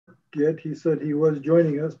yet. He said he was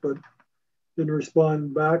joining us, but didn't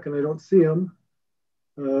respond back, and I don't see him.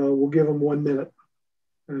 We'll give him 1 minute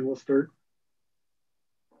and we'll start.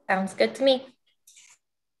 Sounds good to me.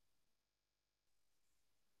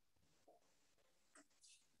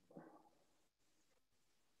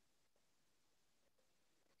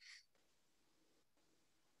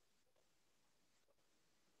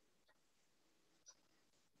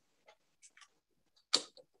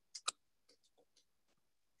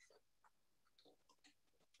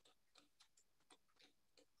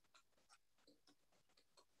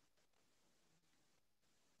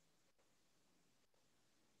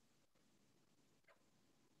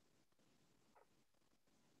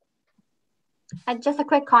 Just a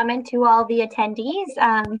quick comment to all the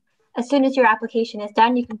attendees. As soon as your application is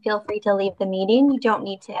done, you can feel free to leave the meeting. You don't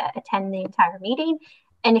need to attend the entire meeting.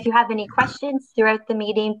 And if you have any questions throughout the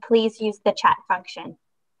meeting, please use the chat function.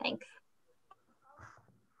 Thanks.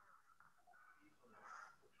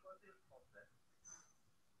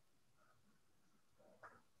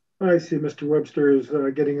 I see Mr. Webster is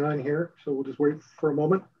getting on here, so we'll just wait for a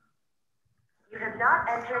moment. You have not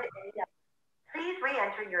entered any. Please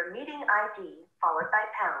re-enter your meeting ID followed by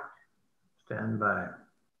pound. Stand by.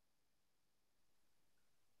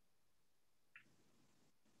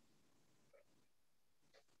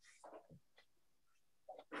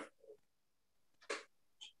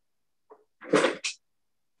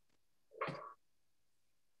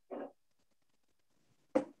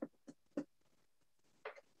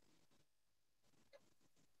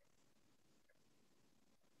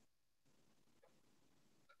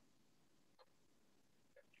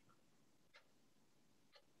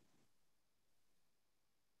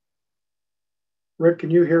 Rick,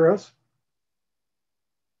 can you hear us?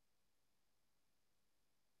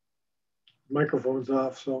 Microphone's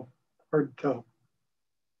off, so hard to tell.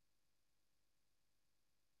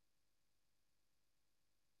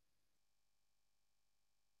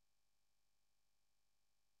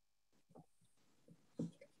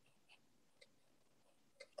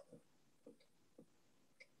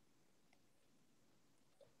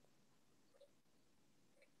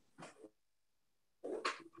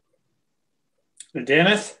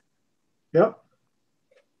 Dennis? Yep.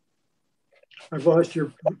 I've lost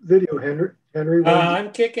your video, Henry.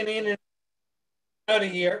 I'm kicking in and out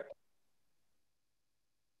of here.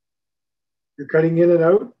 You're cutting in and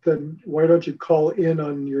out? Then why don't you call in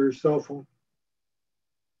on your cell phone?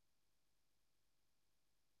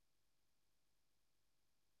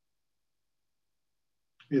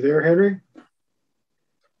 You there, Henry?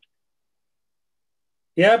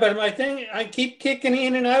 Yeah, but my thing, I keep kicking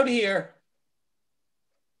in and out here.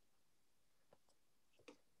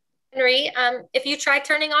 Henry, if you try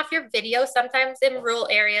turning off your video, sometimes in rural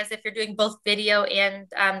areas, if you're doing both video and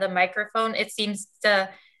the microphone, it seems to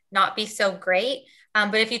not be so great.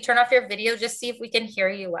 But if you turn off your video, just see if we can hear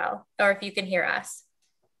you well, or if you can hear us.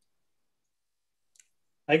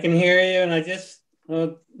 I can hear you, and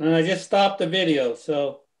I just stopped the video.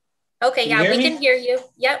 So okay, yeah, we can hear you.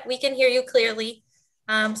 Yep, we can hear you clearly.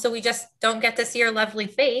 So we just don't get to see your lovely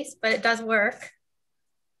face, but it does work.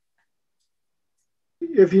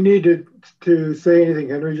 If you need to say anything,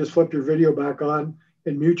 Henry, just flip your video back on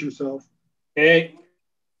and mute yourself. Okay.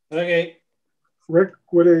 Okay. Rick,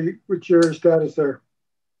 what's your status there?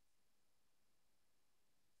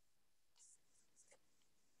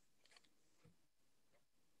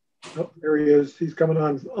 Oh, there he is. He's coming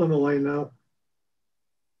on the line now.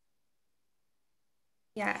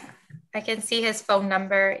 Yeah, I can see his phone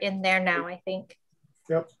number in there now, I think.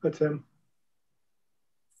 Yep, that's him.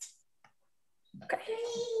 Okay.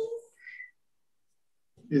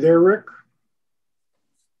 You there, Rick?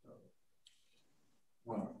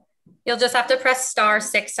 You'll just have to press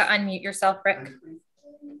 *6 to unmute yourself, Rick.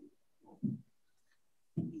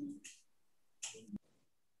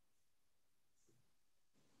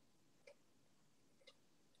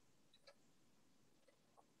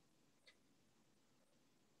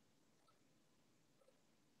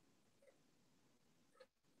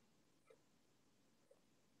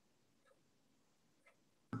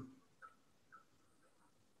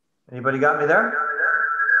 Anybody got me there?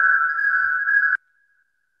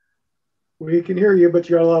 We can hear you, but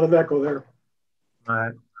you got a lot of echo there. All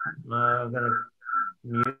right. I'm going to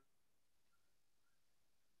mute.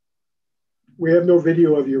 We have no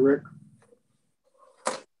video of you, Rick.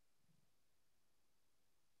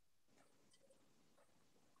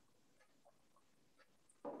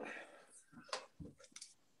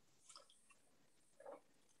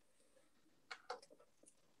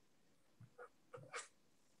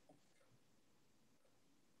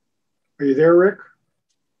 Are you there, Rick?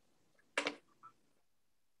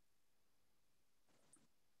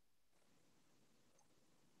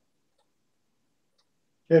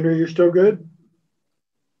 Henry, you're still good?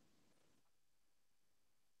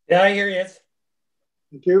 Yeah, I hear you.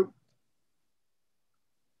 Thank you.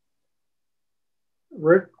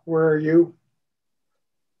 Rick, where are you?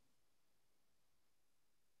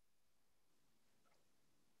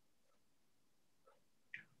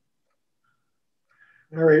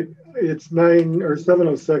 All right, it's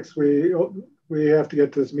 7:06. We have to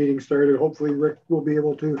get this meeting started. Hopefully Rick will be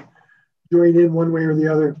able to join in one way or the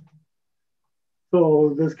other.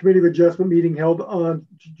 So this Committee of Adjustment meeting held on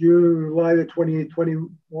July the 28th,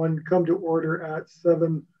 2021 come to order at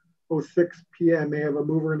 7:06 p.m. May I have a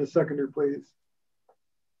mover and a seconder, please?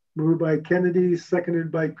 Moved by Kennedy,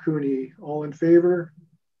 seconded by Cooney. All in favor?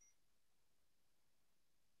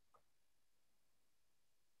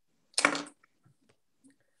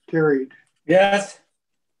 Carried. Yes.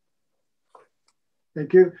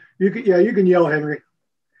 Thank you. You can yell, Henry.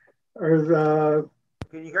 Can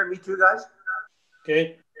you hear me too, guys?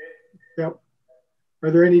 Okay. Yep.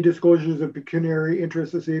 Are there any disclosures of pecuniary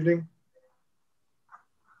interest this evening?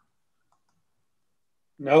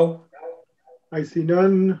 No. I see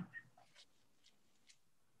none.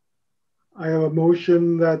 I have a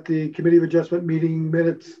motion that the Committee of Adjustment meeting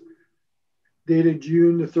minutes dated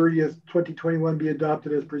June the 30th, 2021 be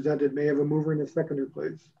adopted as presented. May I have a mover and a seconder,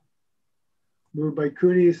 please? Moved by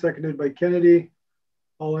Cooney, seconded by Kennedy.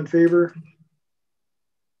 All in favor?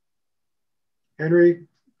 Henry,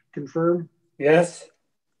 confirm? Yes.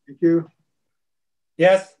 Thank you.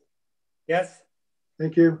 Yes. Yes.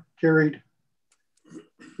 Thank you. Carried.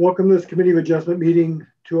 Welcome to this Committee of Adjustment meeting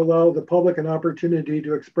to allow the public an opportunity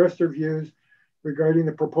to express their views regarding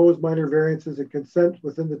the proposed minor variances and consent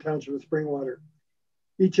within the Township of Springwater.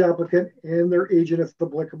 Each applicant and their agent, if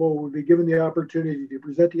applicable, will be given the opportunity to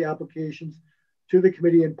present the applications to the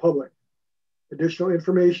committee in public. Additional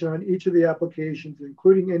information on each of the applications,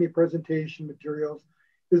 including any presentation materials,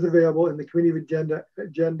 is available in the committee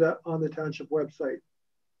agenda on the Township website.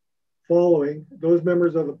 Following, those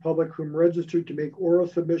members of the public whom registered to make oral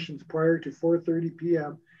submissions prior to 4:30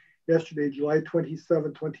 p.m. yesterday, July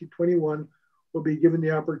 27, 2021, will be given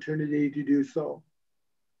the opportunity to do so.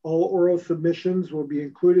 All oral submissions will be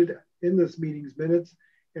included in this meeting's minutes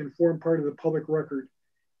and form part of the public record,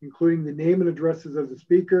 including the name and addresses of the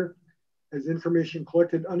speaker, as information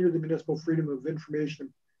collected under the Municipal Freedom of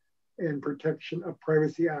Information and Protection of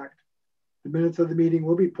Privacy Act. The minutes of the meeting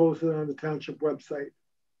will be posted on the Township website.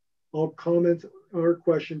 All comments or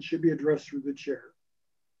questions should be addressed through the chair.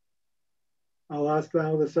 I'll ask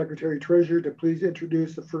now the Secretary Treasurer to please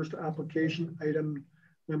introduce the first application, item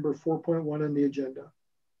number 4.1 on the agenda.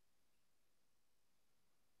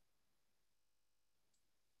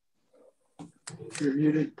 You're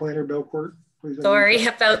muted, Planner Belcourt. Please. Sorry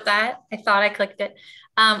about that. I thought I clicked it.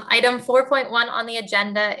 Item 4.1 on the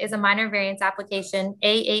agenda is a minor variance application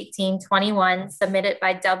A1821 submitted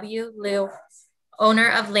by W. Liu, owner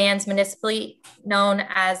of lands municipally known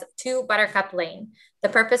as 2 Buttercup Lane. The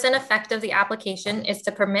purpose and effect of the application is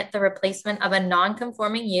to permit the replacement of a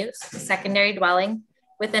non-conforming use, secondary dwelling,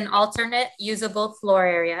 with an alternate usable floor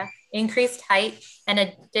area, increased height, and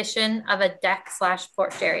addition of a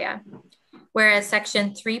deck/porch area. Whereas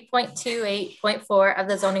section 3.28.4 of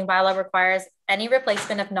the zoning bylaw requires any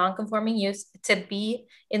replacement of non-conforming use to be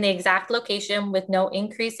in the exact location with no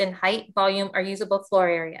increase in height, volume, or usable floor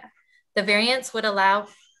area. The variance would allow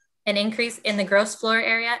an increase in the gross floor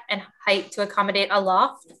area and height to accommodate a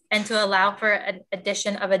loft and to allow for an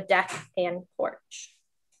addition of a deck and porch.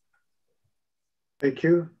 Thank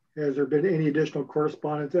you. Has there been any additional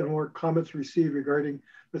correspondence and or comments received regarding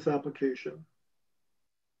this application?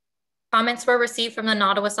 Comments were received from the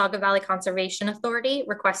Nottawasaga Valley Conservation Authority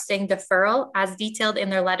requesting deferral as detailed in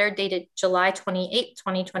their letter dated July 28,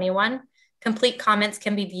 2021. Complete comments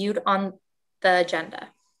can be viewed on the agenda.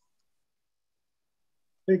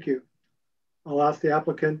 Thank you. I'll ask the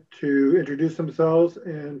applicant to introduce themselves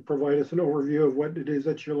and provide us an overview of what it is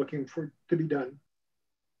that you're looking for to be done.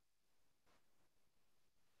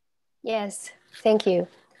 Yes, thank you.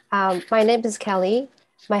 My name is Kelly.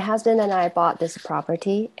 My husband and I bought this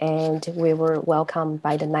property and we were welcomed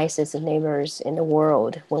by the nicest neighbors in the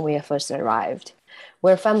world when we first arrived.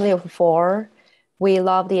 We're a family of 4. We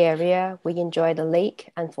love the area. We enjoy the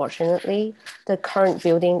lake. Unfortunately, the current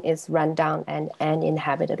building is run down and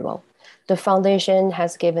uninhabitable. The foundation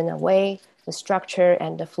has given away. The structure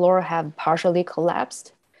and the floor have partially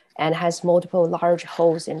collapsed and has multiple large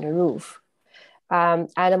holes in the roof.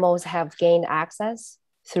 Animals have gained access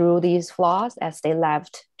through these flaws as they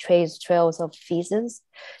left trails of feces.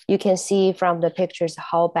 You can see from the pictures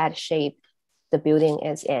how bad shape the building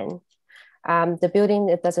is in. The building,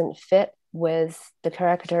 it doesn't fit with the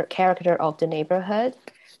character of the neighborhood,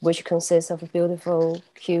 which consists of beautiful,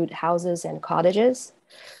 cute houses and cottages.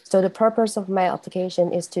 So the purpose of my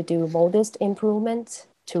application is to do modest improvements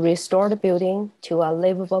to restore the building to a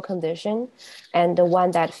livable condition and the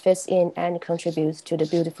one that fits in and contributes to the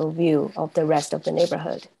beautiful view of the rest of the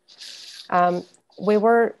neighborhood. We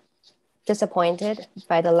were disappointed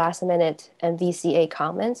by the last minute NVCA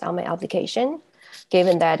comments on my application,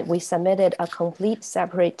 given that we submitted a complete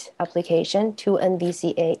separate application to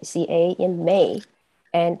NVCA in May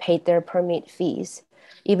and paid their permit fees,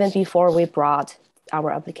 even before we brought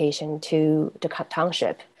our application to the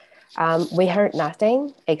township. We heard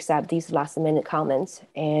nothing except these last minute comments.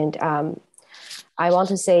 And I want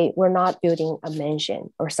to say we're not building a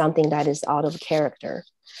mansion or something that is out of character.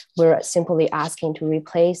 We're simply asking to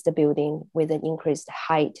replace the building with an increased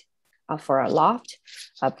height for a loft,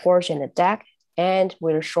 a porch and a deck, and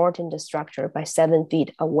we'll shorten the structure by 7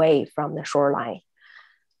 feet away from the shoreline.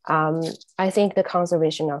 I think the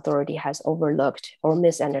Conservation Authority has overlooked or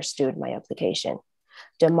misunderstood my application.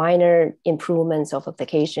 The minor improvements of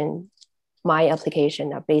my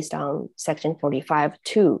application are based on Section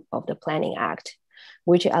 45(2) of the Planning Act,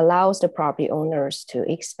 which allows the property owners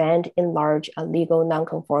to expand, enlarge a legal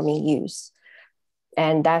non-conforming use.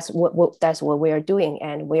 And that's what we are doing.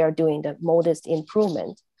 And we are doing the modest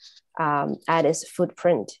improvement at its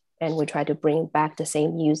footprint. And we try to bring back the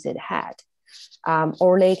same use it had.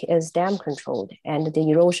 Our lake is dam controlled and the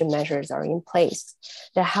erosion measures are in place.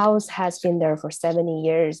 The house has been there for 70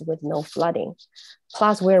 years with no flooding.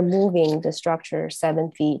 Plus we're moving the structure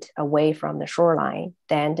 7 feet away from the shoreline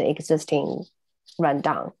than the existing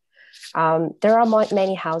rundown. There are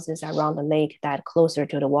many houses around the lake that closer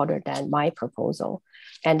to the water than my proposal.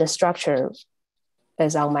 And the structure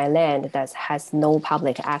is on my land that has no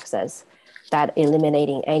public access, that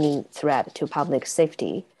eliminating any threat to public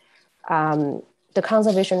safety. The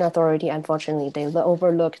Conservation Authority, unfortunately, they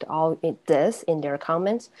overlooked all this in their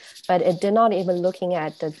comments, but it did not even looking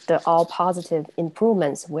at the all positive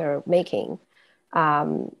improvements we're making.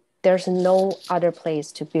 There's no other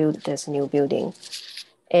place to build this new building.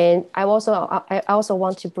 And I also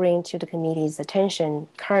want to bring to the committee's attention,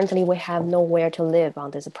 currently we have nowhere to live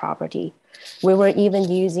on this property. We were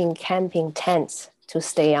even using camping tents to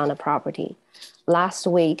stay on the property. Last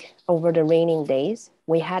week, over the raining days,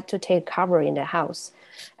 we had to take cover in the house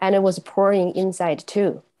and it was pouring inside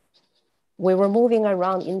too. We were moving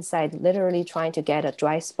around inside, literally trying to get a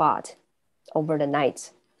dry spot over the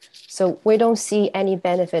night. So we don't see any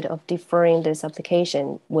benefit of deferring this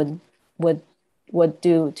application would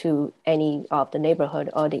do to any of the neighborhood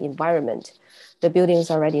or the environment. The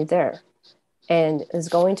building's already there and is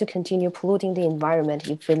going to continue polluting the environment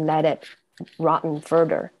if we let it rotten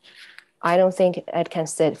further. I don't think it can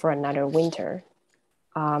sit for another winter.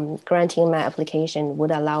 Granting my application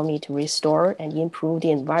would allow me to restore and improve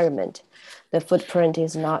the environment. The footprint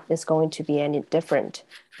is going to be any different,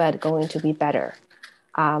 but going to be better.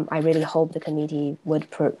 I really hope the committee would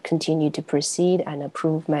continue to proceed and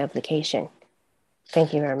approve my application.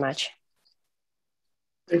 Thank you very much.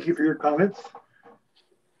 Thank you for your comments.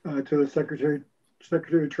 To the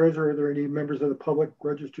Secretary Treasurer, are there any members of the public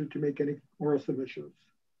registered to make any oral submissions?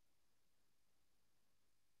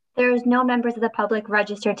 There is no members of the public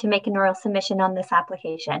registered to make an oral submission on this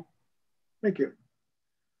application. Thank you.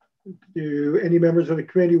 Do any members of the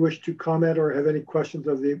committee wish to comment or have any questions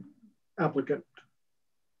of the applicant?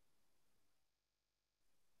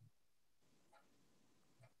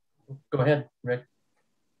 Go ahead, Rick.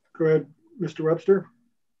 Go ahead, Mr. Webster.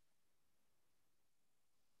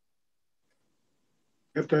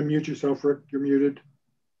 You have to unmute yourself, Rick. You're muted.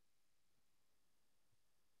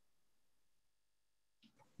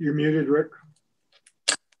 You're muted, Rick.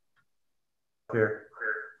 Here.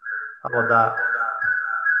 How about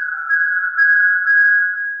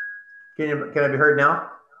that? Can I be heard now?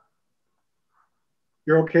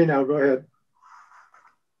 You're okay now. Go ahead.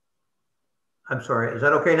 I'm sorry. Is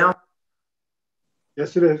that okay now?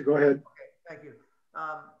 Yes, it is. Go ahead. Okay, thank you.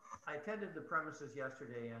 I attended the premises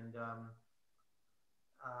yesterday, and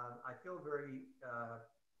I feel very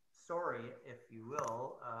sorry, if you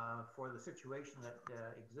will, for the situation that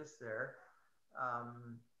exists there.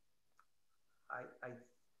 I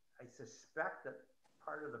suspect that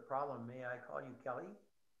part of the problem, may I call you Kelly?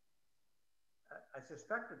 I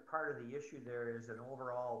suspect that part of the issue there is an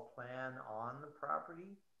overall plan on the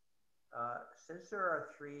property. Since there are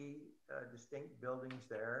 3 distinct buildings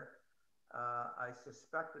there, I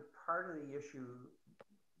suspect that part of the issue,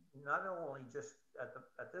 not only just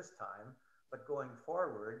at this time, but going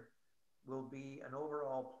forward, will be an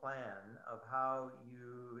overall plan of how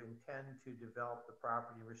you intend intend to develop the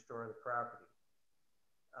property, restore the property.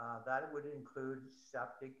 That would include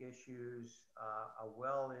septic issues, a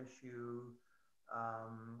well issue,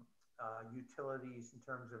 utilities in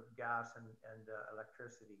terms of gas and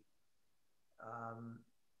electricity.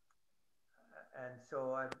 And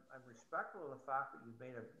so I'm respectful of the fact that you've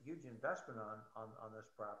made a huge investment on this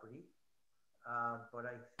property. But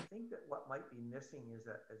I think that what might be missing is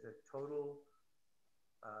a total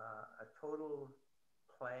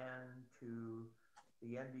plan to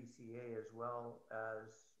the NVCA as well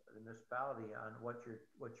as the municipality on what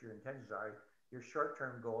your intentions are. Your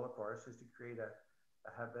short-term goal, of course, is to create a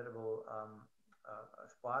habitable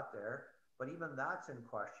spot there, but even that's in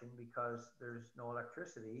question because there's no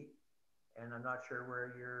electricity, and I'm not sure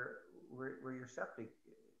where your septic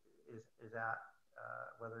is at.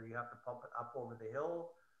 Whether you have to pump it up over the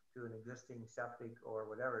hill to an existing septic or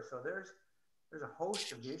whatever. So there's a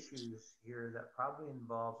host of issues here that probably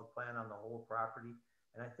involves a plan on the whole property.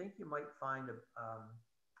 And I think you might find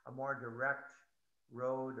a more direct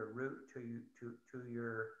road or route to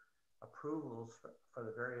your approvals for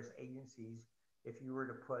the various agencies if you were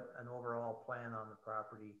to put an overall plan on the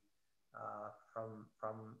property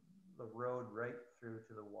from the road right through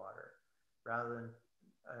to the water, rather than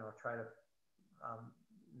try to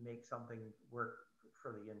make something work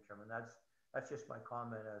for the interim. And that's just my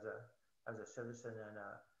comment as a citizen and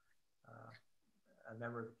a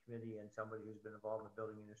member of the committee and somebody who's been involved in the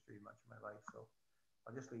building industry much of my life. So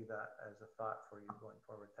I'll just leave that as a thought for you going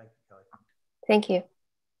forward. Thank you, Kelly. Thank you.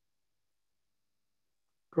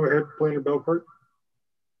 Go ahead, Planner Belcourt.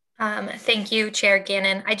 Thank you, Chair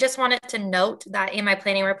Gannon. I just wanted to note that in my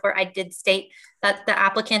planning report, I did state that the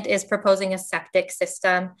applicant is proposing a septic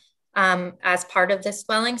system as part of this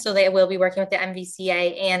dwelling. So they will be working with the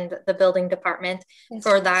MVCA and the building department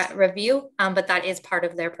for that review, but that is part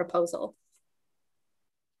of their proposal.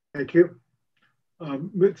 Thank you.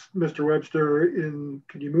 Mr. Webster,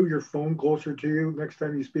 can you move your phone closer to you next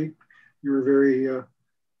time you speak? You were very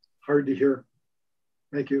hard to hear.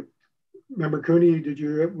 Thank you. Member Cooney, did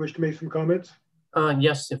you wish to make some comments?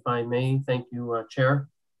 Yes, if I may. Thank you, Chair.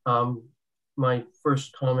 My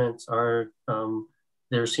first comments are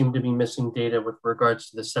there seem to be missing data with regards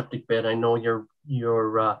to the septic bed. I know your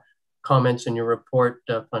comments in your report,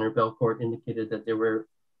 Planner Belcourt, indicated that they were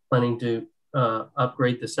planning to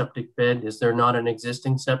upgrade the septic bed. Is there not an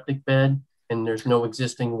existing septic bed, and there's no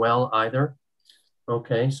existing well either?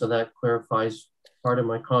 Okay, so that clarifies part of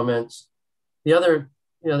my comments. The other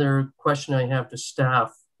question I have to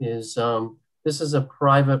staff is this is a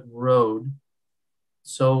private road.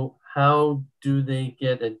 So how do they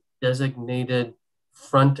get a designated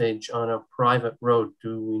frontage on a private road?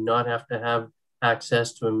 Do we not have to have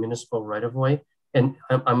access to a municipal right-of-way? And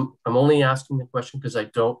I'm only asking the question because I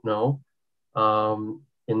don't know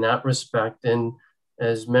in that respect. And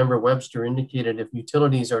as Member Webster indicated, if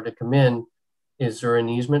utilities are to come in, is there an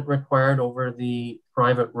easement required over the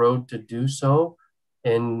private road to do so?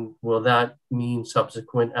 And will that mean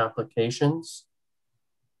subsequent applications?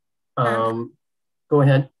 Go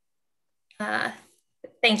ahead.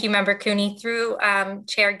 Thank you, Member Cooney. Through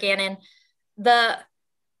Chair Gannon, the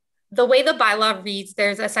way the bylaw reads,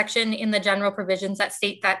 there's a section in the general provisions that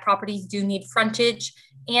state that properties do need frontage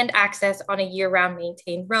and access on a year-round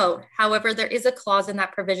maintained road. However, there is a clause in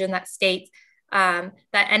that provision that states that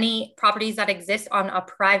any properties that exist on a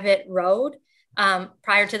private road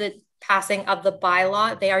prior to the passing of the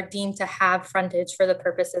bylaw, they are deemed to have frontage for the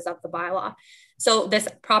purposes of the bylaw. So this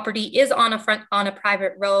property is on a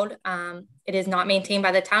private road. It is not maintained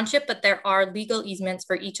by the township, but there are legal easements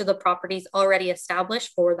for each of the properties already established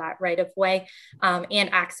for that right of way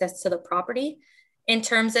and access to the property. In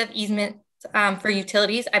terms of easement for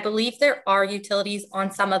utilities, I believe there are utilities on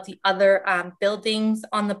some of the other buildings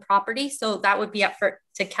on the property. So that would be up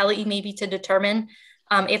to Kelly maybe to determine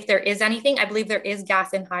if there is anything. I believe there is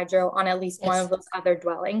gas and hydro on at least one of those other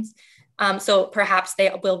dwellings. So perhaps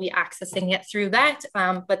they will be accessing it through that,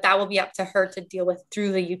 but that will be up to her to deal with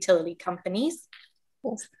through the utility companies.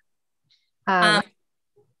 Yes. Go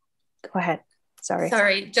ahead.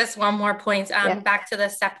 Sorry, just one more point back to the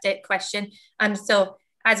septic question. So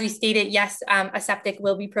as we stated, yes, a septic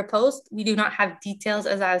will be proposed. We do not have details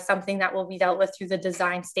as something that will be dealt with through the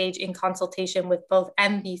design stage in consultation with both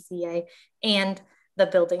MVCA and the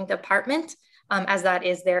building department, as that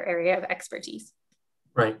is their area of expertise.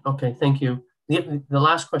 Right, okay, thank you. The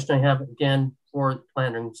last question I have, again, for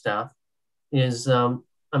planning staff is I'm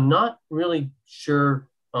not really sure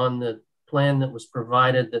on the plan that was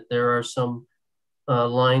provided that there are some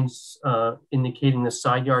lines indicating the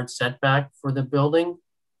side yard setback for the building.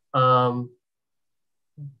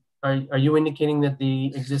 are you indicating that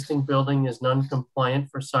the existing building is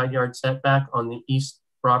non-compliant for side yard setback on the east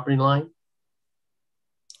property line?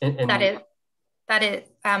 And that is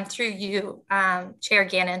through you, Chair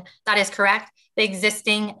Gannon, that is correct. The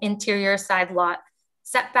existing interior side lot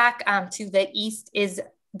setback to the east is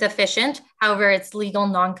deficient. However, it's legal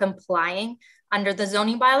non-complying under the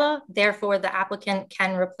zoning bylaw. Therefore, the applicant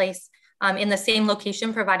can replace in the same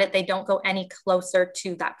location, provided they don't go any closer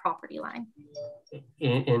to that property line.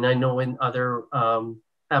 And I know in other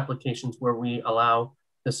applications where we allow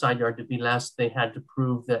the side yard to be less, they had to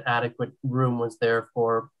prove that adequate room was there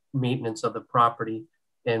for maintenance of the property.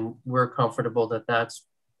 And we're comfortable that that's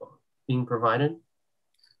being provided.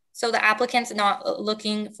 So the applicant's not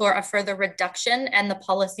looking for a further reduction, and the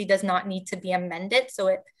policy does not need to be amended. So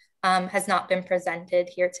it has not been presented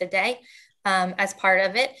here today as part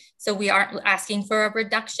of it. So we aren't asking for a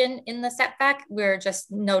reduction in the setback. We're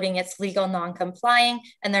just noting it's legal non-complying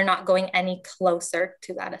and they're not going any closer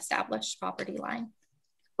to that established property line.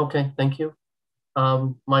 Okay, thank you.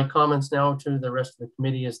 My comments now to the rest of the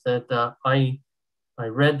committee is that I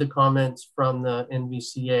read the comments from the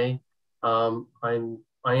NVCA.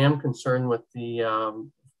 I am concerned with the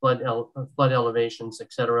flood elevations,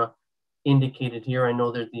 etc. indicated here. I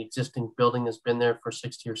know that the existing building has been there for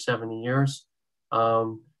 60 or 70 years.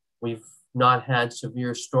 We've not had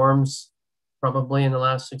severe storms probably in the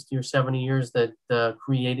last 60 or 70 years that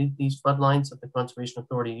created these flood lines that the Conservation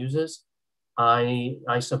Authority uses.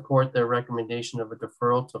 I support the recommendation of a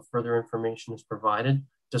deferral till further information is provided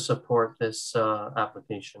to support this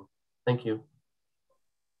application. Thank you.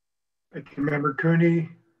 Thank you, Member Cooney.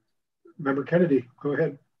 Member Kennedy, go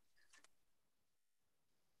ahead.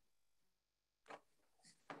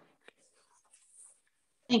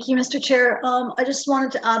 Thank you, Mr. Chair. I just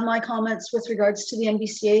wanted to add my comments with regards to the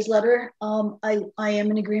NVCA's letter. I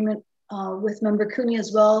am in agreement with Member Cooney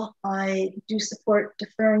as well. I do support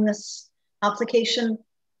deferring this application,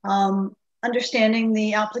 understanding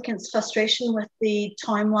the applicant's frustration with the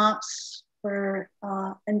time lapse for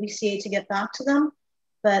NVCA to get back to them.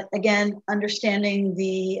 But again, understanding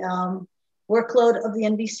the workload of the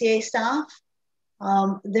NVCA staff,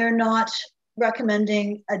 they're not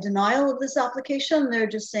recommending a denial of this application. They're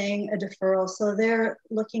just saying a deferral. So they're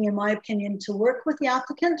looking, in my opinion, to work with the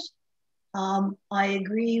applicant. I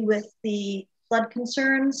agree with the flood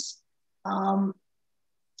concerns. I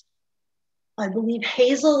believe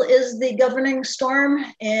Hazel is the governing storm,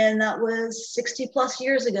 and that was 60 plus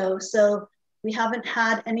years ago. So we haven't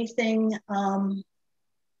had anything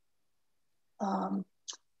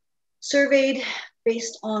surveyed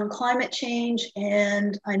based on climate change.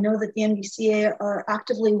 And I know that the NVCA are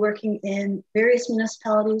actively working in various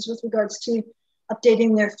municipalities with regards to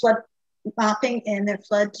updating their flood mapping and their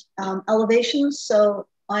flood elevations. So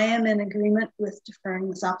I am in agreement with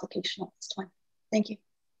deferring this application at this time. Thank you.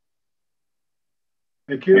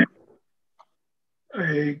 Thank you.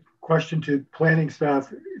 A question to planning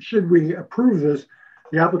staff. Should we approve this,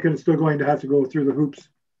 the applicant is still going to have to go through the hoops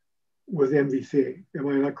with NVCA. Am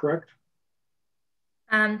I not correct?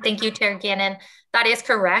 Thank you, Chair Gannon. That is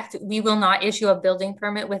correct. We will not issue a building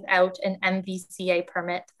permit without an NVCA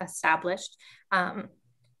permit established.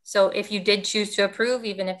 So if you did choose to approve,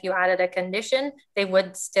 even if you added a condition, they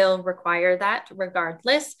would still require that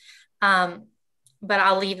regardless. But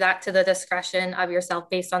I'll leave that to the discretion of yourself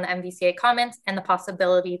based on the NVCA comments and the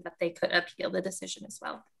possibility that they could appeal the decision as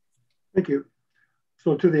well. Thank you.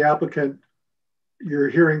 So to the applicant, you're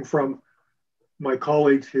hearing from my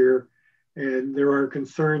colleagues here, and there are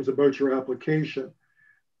concerns about your application.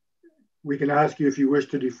 We can ask you if you wish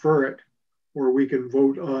to defer it, or we can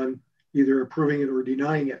vote on either approving it or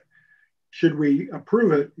denying it. Should we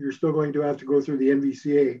approve it, you're still going to have to go through the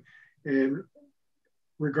NVCA. And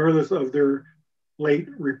regardless of their late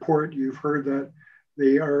report, you've heard that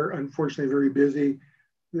they are unfortunately very busy.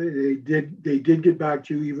 They did get back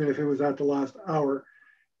to you, even if it was at the last hour,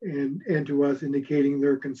 and to us indicating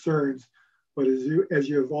their concerns. But as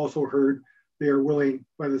you have also heard, they are willing,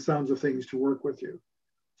 by the sounds of things, to work with you.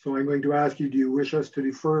 So I'm going to ask you, do you wish us to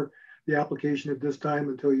defer the application at this time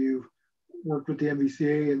until you've worked with the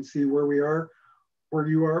NVCA and see where you are, or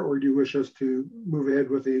do you wish us to move ahead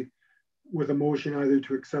with a motion either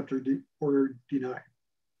to accept or deny?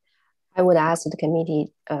 I would ask the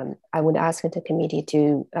committee.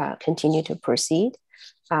 To continue to proceed,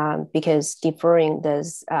 because deferring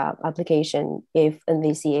this application, if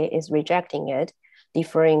NVCA is rejecting it,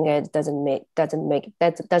 deferring it doesn't make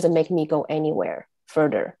me go anywhere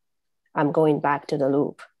further. I'm going back to the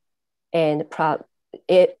loop, and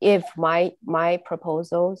if my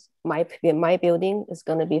proposals, my building is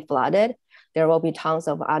going to be flooded, there will be tons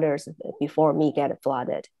of others before me get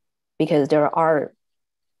flooded. because there are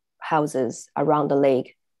houses around the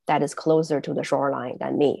lake that is closer to the shoreline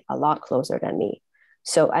than me, a lot closer than me.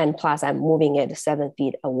 So, and plus I'm moving it 7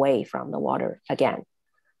 feet away from the water again.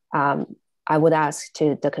 I would ask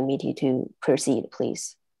to the committee to proceed,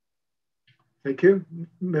 please. Thank you.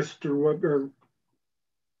 Mr. Webster,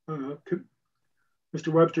 Mr.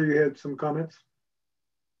 Webster, you had some comments?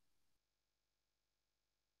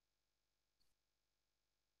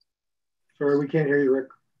 Sorry, we can't hear you, Rick.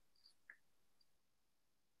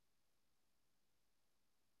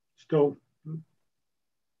 Still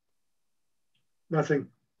nothing.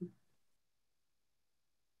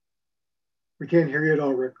 We can't hear you at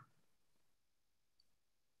all, Rick.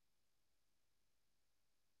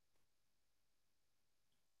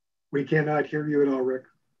 We cannot hear you at all, Rick.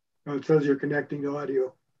 Oh, it says you're connecting to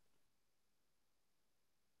audio.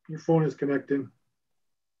 Your phone is connecting.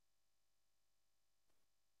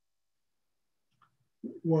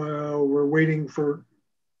 While we're waiting for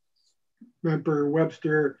Member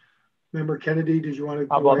Webster, Member Kennedy, did you want to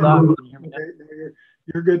go ahead? Okay,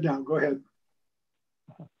 you're good now. Go ahead.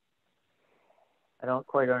 I don't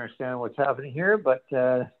quite understand what's happening here, but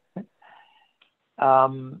I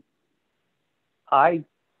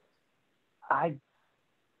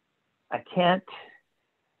can't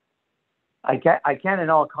in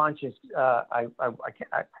all conscience,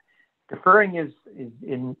 deferring is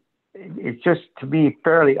it's just, to me,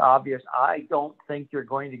 fairly obvious. I don't think you're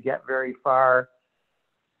going to get very far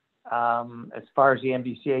as far as the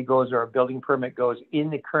MDCA goes or a building permit goes in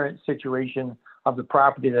the current situation of the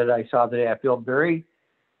property that I saw today. I feel very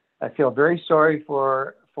sorry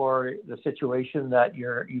for the situation that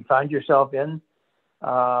you find yourself in.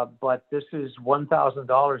 But this is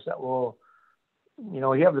 $1,000 that will,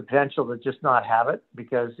 you have the potential to just not have it,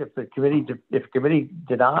 because if the committee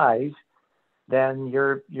denies, then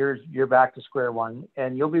you're back to square one,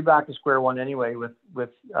 and you'll be back to square one anyway with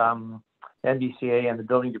NBCA and the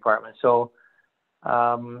building department. So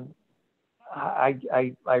I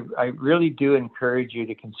really do encourage you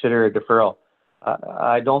to consider a deferral.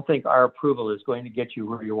 I don't think our approval is going to get you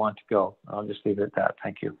where you want to go. I'll just leave it at that.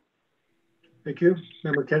 Thank you. Thank you.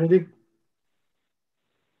 Member Kennedy.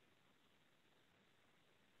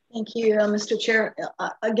 Thank you, Mr. Chair.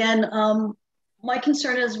 Again, my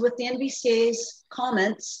concern is with the NBCA's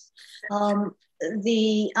comments,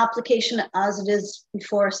 the application as it is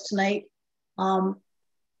before us tonight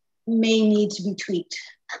may need to be tweaked.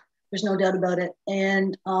 There's no doubt about it.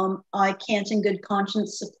 And I can't in good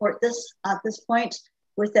conscience support this at this point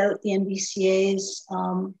without the NBCA's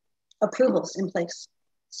approvals in place.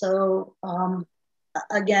 So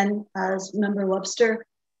again, as Member Webster,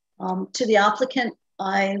 to the applicant,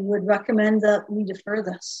 I would recommend that we defer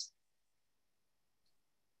this.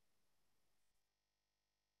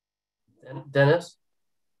 Dennis?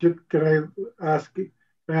 Can I ask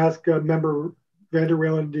Member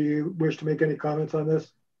Vanderwellen, do you wish to make any comments on this?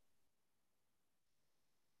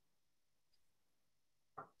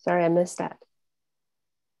 Sorry, I missed that.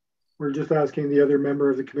 We're just asking the other member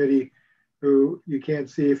of the committee who you can't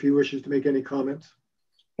see if he wishes to make any comments.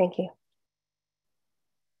 Thank you.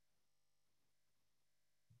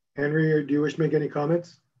 Henry, do you wish to make any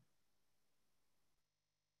comments?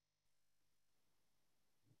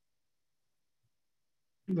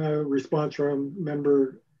 No response from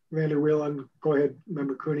Member Vanderwellen. Go ahead,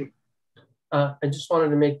 Member Cooney. I just wanted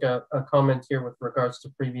to make a comment here with regards to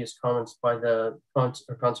previous comments by the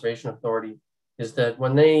Conservation Authority, is that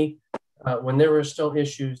when there were still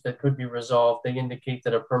issues that could be resolved, they indicate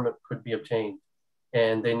that a permit could be obtained,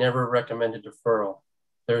 and they never recommended deferral.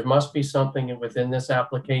 There must be something within this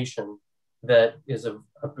application that is of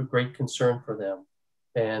great concern for them.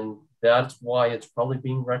 And that's why it's probably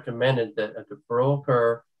being recommended that a deferral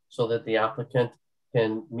occur so that the applicant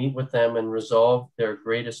can meet with them and resolve their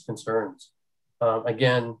greatest concerns.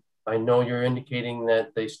 Again, I know you're indicating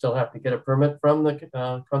that they still have to get a permit from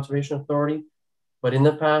the Conservation Authority, but in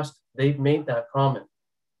the past, they've made that comment.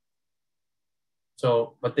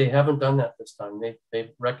 So, but they haven't done that this time.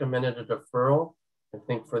 They've recommended a deferral. I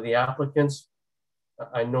think for the applicants,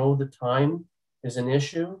 I know the time is an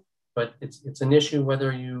issue, but it's an issue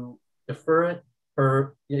whether you defer it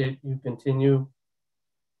or you continue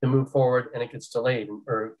to move forward and it gets delayed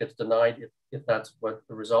or gets denied if that's what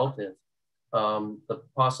the result is. The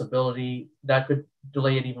possibility that could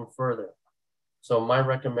delay it even further. So my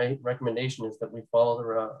recommendation is that we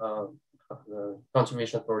follow the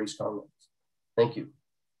Conservation Authority's comments. Thank you.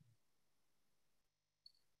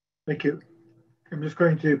 Thank you. I'm just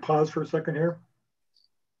going to pause for a second here.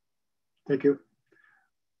 Thank you.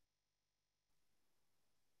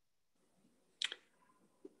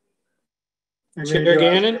 Chair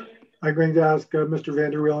Gannon? I'm going to ask Mr.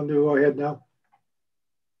 Van der Wielen to go ahead now.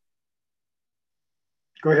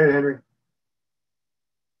 Go ahead, Henry.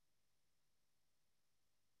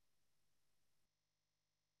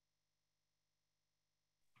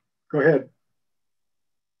 Go ahead.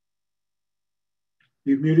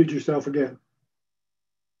 You've muted yourself again.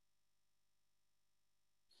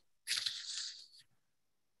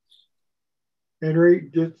 Henry,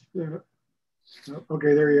 just,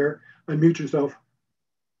 okay, there you are. Unmute yourself.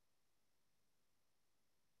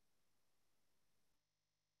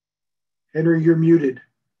 Henry, you're muted.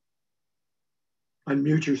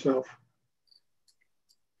 Unmute yourself.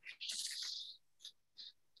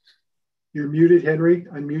 You're muted, Henry.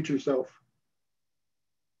 Unmute yourself.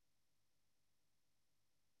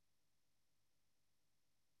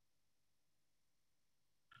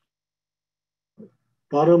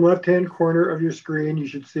 Bottom left-hand corner of your screen, you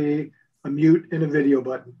should see a mute and a video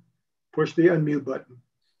button. Push the unmute button.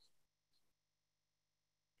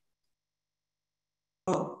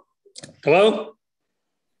 Oh. Hello?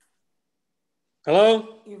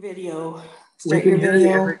 Hello? Your video. We can hear you,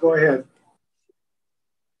 Henry. Go ahead.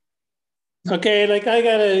 Okay, like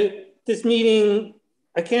this meeting,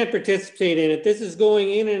 I can't participate in it. This is going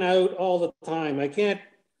in and out all the time. I can't,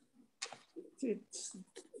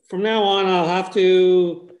 from now on, I'll have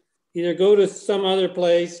to either go to some other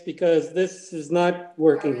place because this is not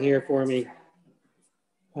working here for me.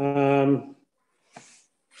 So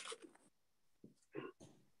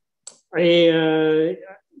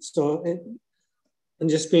I'm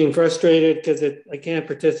just being frustrated because I can't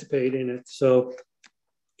participate in it. So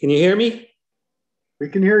can you hear me? We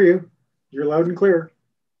can hear you. You're loud and clear.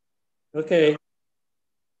 Okay.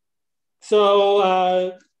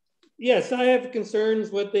 So yes, I have concerns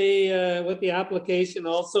with the application.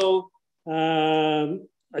 Also, I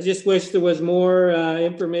just wish there was more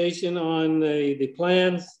information on the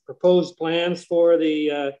plans, proposed plans for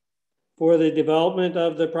the development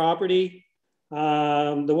of the property.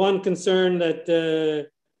 The one concern that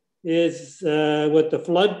is with the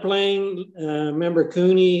floodplain, Member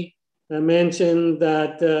Cooney mentioned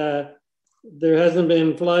that there hasn't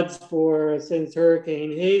been floods since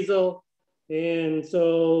Hurricane Hazel. And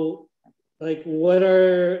so, like, what's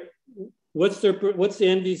the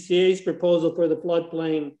NVCA's proposal for the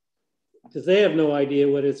floodplain? Because they have no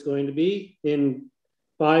idea what it's going to be in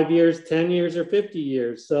 5 years, 10 years, or 50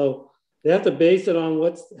 years. So they have to base it on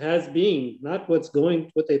what has been, not what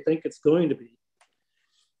they think it's going to be.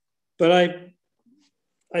 But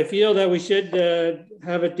I feel that we should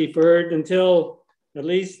have it deferred until at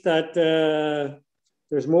least that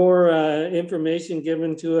there's more information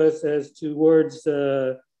given to us as towards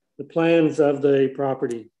the plans of the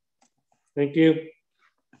property. Thank you.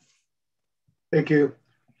 Thank you.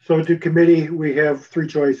 So to committee, we have three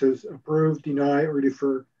choices: approve, deny, or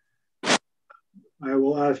defer. I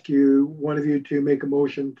will ask one of you to make a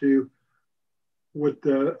motion of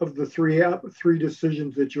the three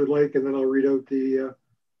decisions that you would like, and then I'll read out the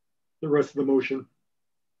rest of the motion.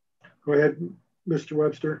 Go ahead, Mr.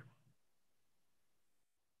 Webster.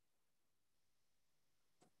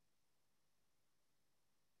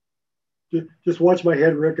 Just watch my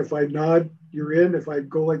head, Rick. If I nod, you're in. If I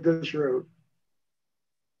go like this, you're out.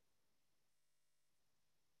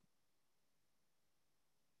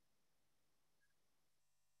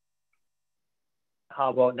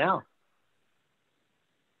 How about now?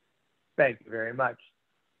 Thank you very much.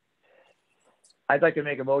 I'd like to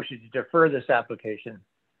make a motion to defer this application.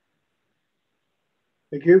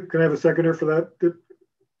 Thank you. Can I have a seconder for that?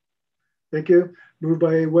 Thank you. Moved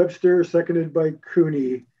by Webster, seconded by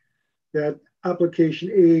Cooney. That application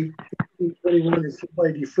A21 is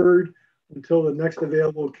hereby deferred until the next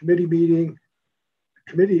available committee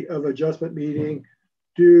of adjustment meeting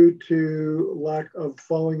due to lack of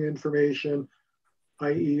following information,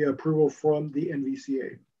 i.e. approval from the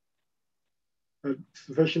NVCA.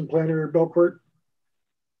 Sufficient, Planner Belcourt?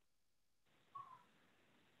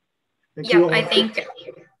 Yeah, I think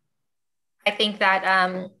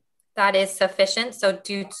that that is sufficient. So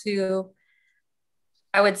due to,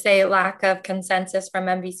 I would say, lack of consensus from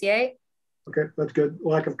NVCA. Okay, that's good.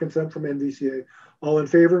 Lack of consent from NVCA. All in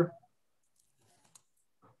favor?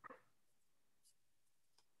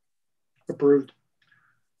 Approved.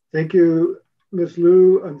 Thank you, Ms.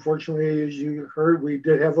 Liu. Unfortunately, as you heard, we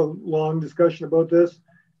did have a long discussion about this.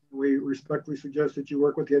 We respectfully suggest that you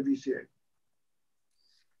work with the NVCA.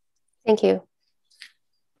 Thank you.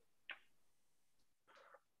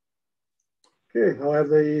 Okay, I'll have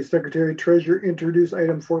the Secretary Treasurer introduce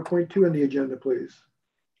item 4.2 on the agenda, please.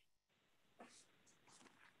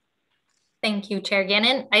 Thank you, Chair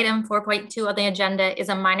Gannon. Item 4.2 on the agenda is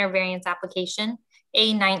a minor variance application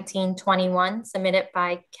A1921, submitted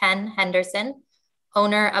by Ken Henderson,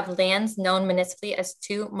 owner of lands known municipally as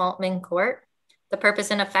 2 Maltman Court. The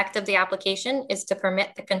purpose and effect of the application is to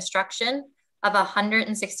permit the construction of a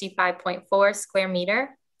 165.4 square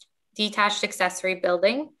meter detached accessory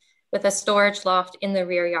building with a storage loft in the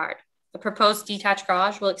rear yard. The proposed detached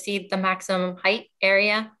garage will exceed the maximum height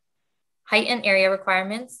and area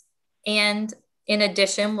requirements, and in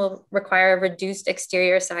addition will require a reduced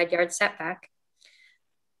exterior side yard setback.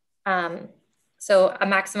 So a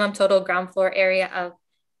maximum total ground floor area of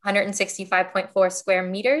 165.4 square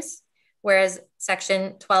meters, whereas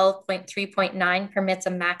section 12.3.9 permits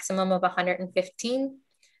a maximum of 115,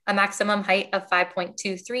 a maximum height of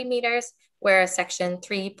 5.23 meters, whereas section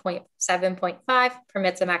 3.7.5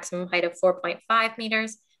 permits a maximum height of 4.5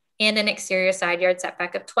 meters and an exterior side yard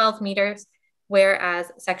setback of 12 meters,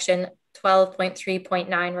 whereas section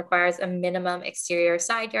 12.3.9 requires a minimum exterior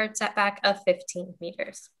side yard setback of 15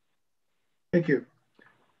 meters. Thank you.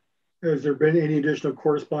 Has there been any additional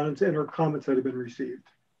correspondence and or comments that have been received?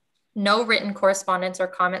 No written correspondence or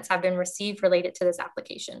comments have been received related to this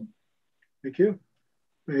application. Thank you.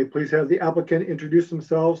 May I please have the applicant introduce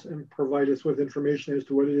themselves and provide us with information as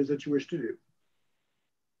to what it is that you wish to do.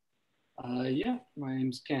 Yeah, my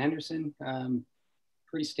name's Ken Henderson.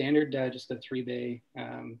 Pretty standard, just a 3-bay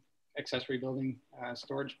accessory building,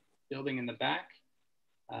 storage building in the back.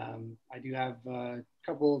 I do have a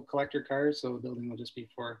couple collector cars, so the building will just be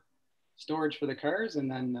for storage for the cars, and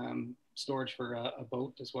then storage for a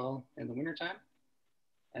boat as well in the wintertime.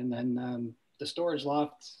 And then the storage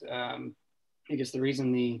loft, I guess the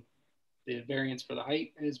reason the variance for the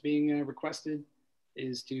height is being requested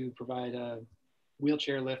is to provide a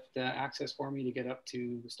wheelchair lift access for me to get up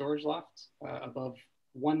to the storage loft above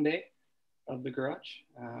 1 bay of the garage.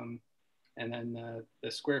 And then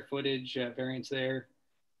the square footage variance there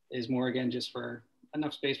is more, again, just for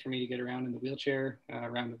enough space for me to get around in the wheelchair,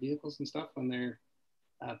 around the vehicles and stuff when they're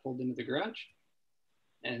pulled into the garage.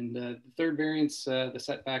 And the third variance, the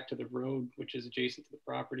setback to the road, which is adjacent to the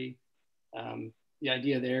property. The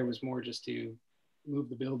idea there was more just to move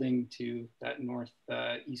the building to that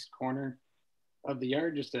northeast corner of the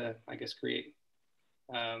yard, just to, I guess, create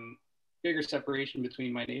bigger separation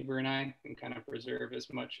between my neighbor and I, and kind of preserve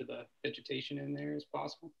as much of the vegetation in there as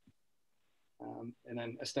possible. And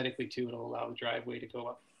then aesthetically too, it'll allow the driveway to go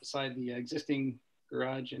up beside the existing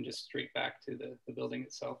garage and just straight back to the building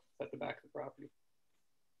itself at the back of the property.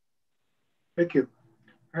 Thank you.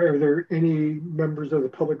 Are there any members of the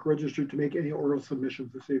public registered to make any oral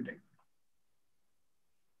submissions this evening?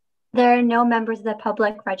 There are no members of the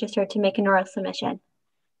public registered to make an oral submission.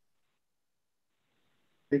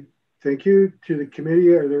 Thank you. To the committee,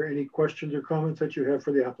 are there any questions or comments that you have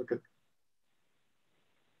for the applicant?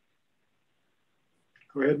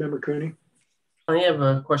 Go ahead, Member Cooney. I have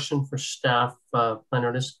a question for staff,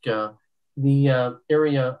 Planner Lisk. The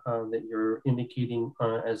area that you're indicating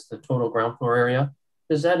as the total ground floor area,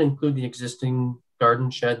 does that include the existing garden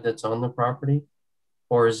shed that's on the property,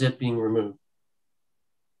 or is it being removed?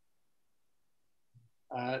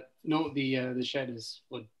 No, the shed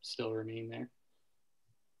would still remain there.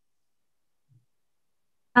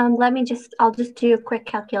 I'll just do a quick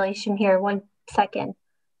calculation here. 1 second.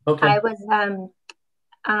 Okay.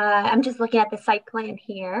 I'm just looking at the site plan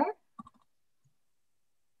here.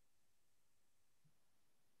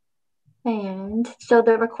 And so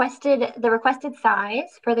the requested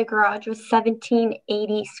size for the garage was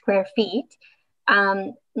 1780 square feet.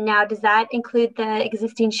 Now, does that include the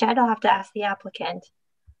existing shed? I'll have to ask the applicant.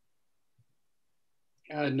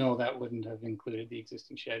 No, that wouldn't have included the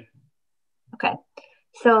existing shed. Okay.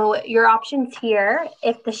 So your options here,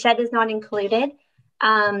 if the shed is not included,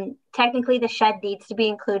 technically the shed needs to be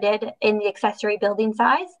included in the accessory building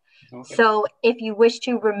size. Okay. So if you wish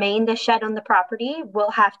to remain the shed on the property,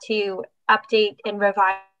 we'll have to update and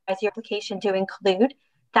revise your application to include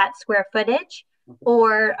that square footage, okay,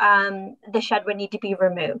 or the shed would need to be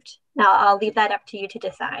removed. Now I'll leave that up to you to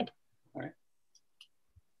decide. All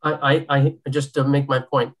right. I just to make my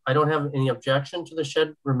point, I don't have any objection to the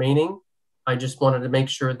shed remaining. I just wanted to make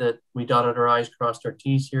sure that we dotted our I's, crossed our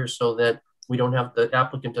T's here, so that we don't have, the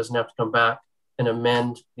applicant doesn't have to come back and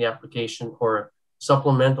amend the application or a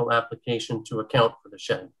supplemental application to account for the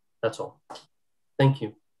shed. That's all. Thank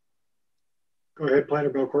you. Go ahead, Planner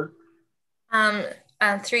Belcourt.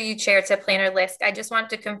 Through you, Chair, to Planner Lisk, I just want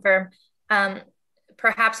to confirm,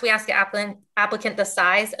 perhaps we ask the applicant the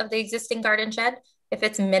size of the existing garden shed. If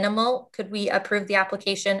it's minimal, could we approve the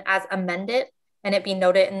application as amended and it be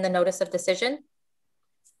noted in the notice of decision?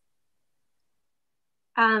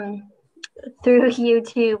 Through you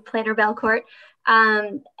to Planner Belcourt,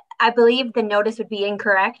 I believe the notice would be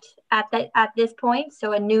incorrect at this point,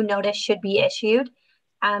 so a new notice should be issued.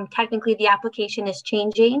 Technically, the application is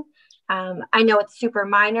changing. I know it's super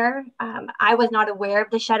minor. I was not aware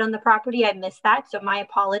of the shed on the property. I missed that, so my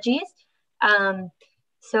apologies.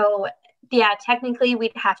 So yeah, technically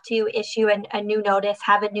we'd have to issue a new notice,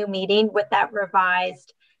 have a new meeting with that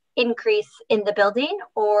revised increase in the building,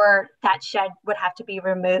 or that shed would have to be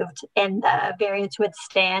removed and the variance would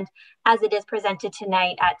stand as it is presented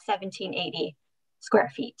tonight at 1780 square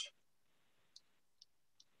feet.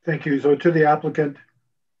 Thank you. So to the applicant,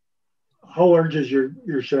 how large is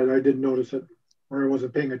your shed? I didn't notice it, or I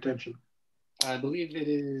wasn't paying attention. I believe it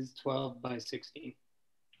is 12 by 16.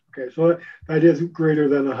 Okay, so that is greater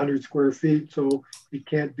than 100 square feet, so it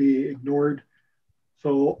can't be ignored.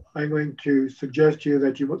 So I'm going to suggest to you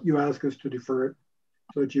that you ask us to defer it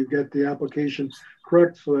so that you get the application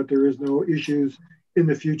correct, so that there is no issues in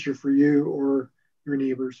the future for you or your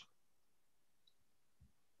neighbors.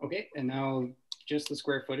 Okay, and now just the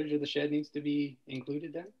square footage of the shed needs to be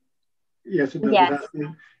included then? Yes, it does. Yes. It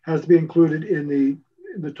has to be included in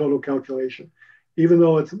the total calculation. Even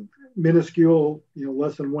though it's minuscule,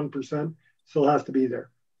 less than 1%, still has to be there.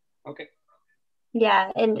 Okay.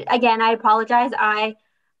 Yeah, and again, I apologize.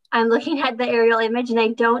 I'm looking at the aerial image and I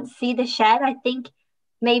don't see the shed. I think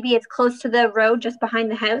maybe it's close to the road just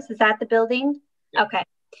behind the house. Is that the building? Yep. Okay.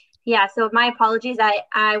 Yeah, so my apologies.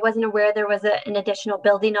 I wasn't aware there was an additional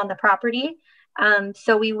building on the property.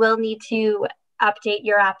 So we will need to update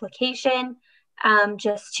your application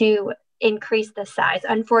just to increase the size,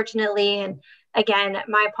 unfortunately. And again,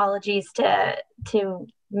 my apologies to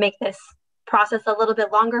make this process a little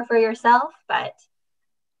bit longer for yourself, but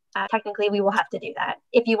technically we will have to do that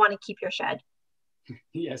if you want to keep your shed.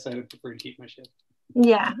 Yes, I would prefer to keep my shed.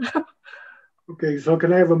 Yeah. Okay, so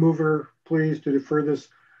can I have a mover, please, to defer this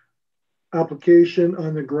application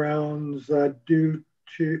on the grounds at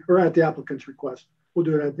the applicant's request. We'll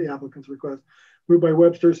do it at the applicant's request. Moved by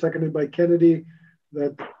Webster, seconded by Kennedy,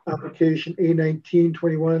 that application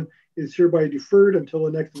A1921 is hereby deferred until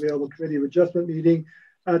the next available Committee of Adjustment meeting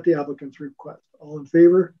at the applicant's request. All in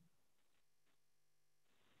favor?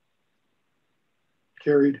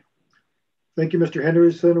 Carried. Thank you, Mr.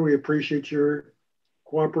 Henderson. We appreciate your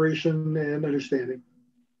cooperation and understanding.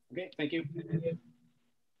 Okay, thank you.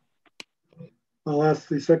 I'll ask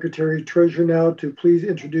the Secretary Treasurer now to please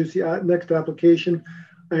introduce the next application,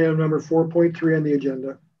 item number 4.3 on the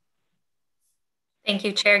agenda. Thank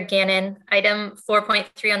you, Chair Gannon. Item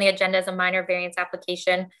 4.3 on the agenda is a minor variance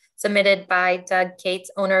application submitted by Doug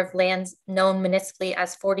Cates, owner of lands known municipally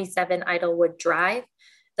as 47 Idlewood Drive.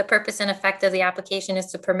 The purpose and effect of the application is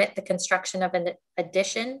to permit the construction of an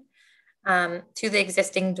addition to the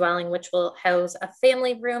existing dwelling, which will house a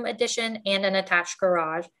family room addition and an attached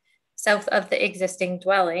garage south of the existing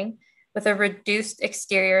dwelling with a reduced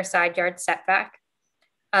exterior side yard setback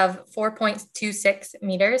of 4.26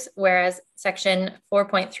 meters, whereas section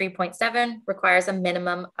 4.3.7 requires a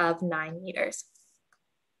minimum of 9 meters.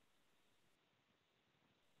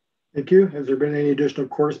 Thank you. Has there been any additional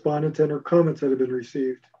correspondence and or comments that have been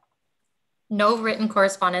received? No written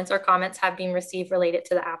correspondence or comments have been received related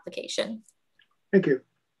to the application. Thank you.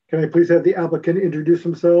 Can I please have the applicant introduce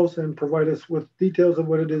themselves and provide us with details of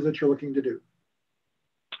what it is that you're looking to do?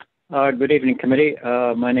 Good evening, committee.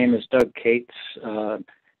 My name is Doug Cates.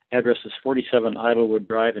 Address is 47 Idlewood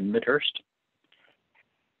Drive in Midhurst.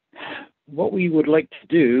 What we would like to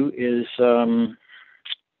do is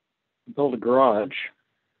build a garage,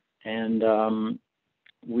 and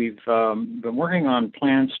we've been working on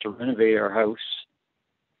plans to renovate our house.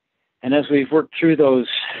 And as we've worked through those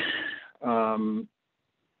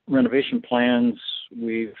renovation plans,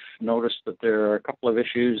 we've noticed that there are a couple of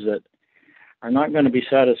issues that are not going to be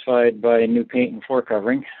satisfied by new paint and floor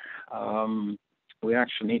covering. We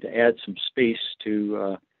actually need to add some space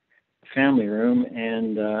to the family room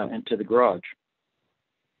and to the garage.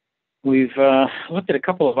 We've looked at a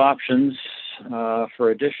couple of options for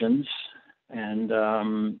additions,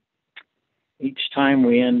 and each time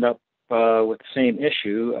we end up with the same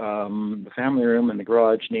issue. The family room and the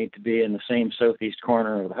garage need to be in the same southeast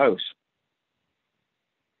corner of the house.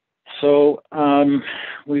 So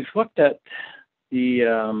we've looked at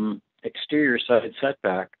the exterior side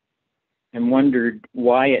setback and wondered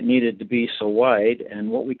why it needed to be so wide and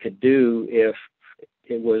what we could do if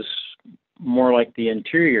it was more like the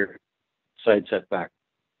interior side setback.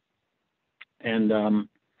 And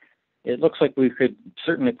it looks like we could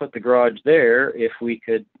certainly put the garage there if we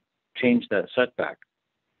could change that setback.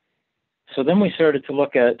 So then we started to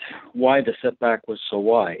look at why the setback was so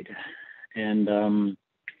wide. And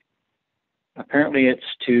Apparently it's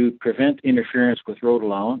to prevent interference with road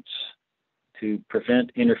allowance, to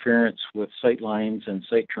prevent interference with sight lines and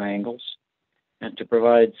sight triangles, and to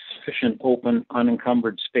provide sufficient open,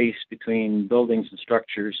 unencumbered space between buildings and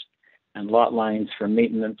structures and lot lines for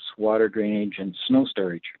maintenance, water drainage, and snow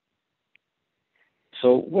storage.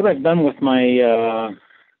 So what I've done with my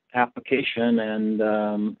application and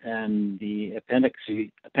the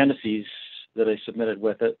appendices that I submitted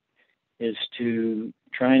with it is to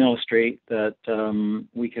try and illustrate that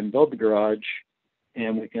we can build the garage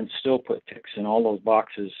and we can still put ticks in all those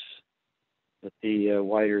boxes that the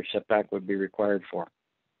wider setback would be required for.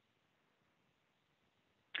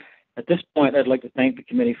 At this point, I'd like to thank the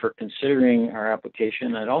committee for considering our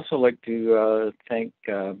application. I'd also like to thank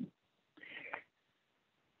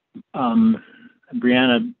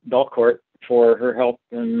Brianna Belcourt for her help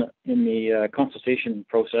in the consultation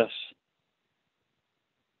process.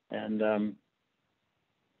 And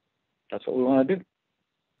that's what we want to do.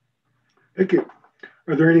 Thank you.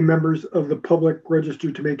 Are there any members of the public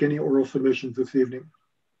registered to make any oral submissions this evening?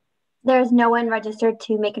 There's no one registered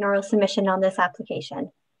to make an oral submission on this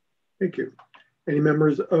application. Thank you. Any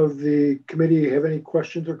members of the committee have any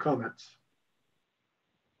questions or comments?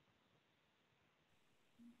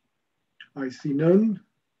 I see none.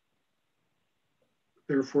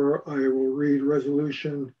 Therefore, I will read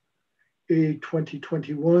resolution A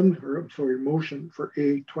 2021, or I'm sorry, motion for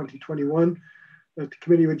A 2021, that the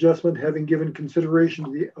Committee of Adjustment, having given consideration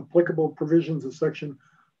to the applicable provisions of Section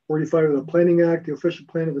 45 of the Planning Act, the official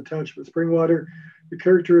plan of the Township of Springwater, the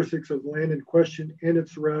characteristics of the land in question and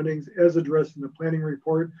its surroundings as addressed in the planning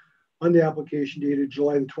report on the application dated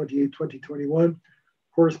July the 28th, 2021.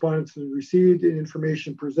 Correspondence is received and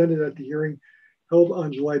information presented at the hearing held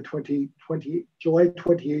on July 28,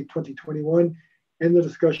 2021, and the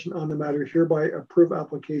discussion on the matter hereby approve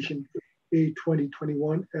application A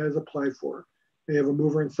 2021 as applied for. May I have a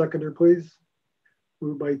mover and seconder, please?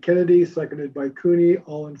 Moved by Kennedy, seconded by Cooney.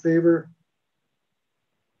 All in favor?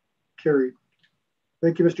 Carried.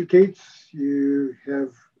 Thank you, Mr. Cates. You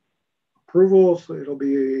have approval, so it'll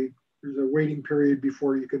be there's a waiting period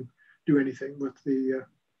before you can do anything with the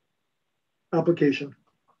application.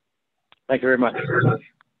 Thank you very much.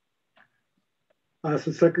 Ask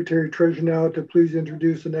the Secretary Treasurer now to please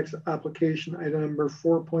introduce the next application, item number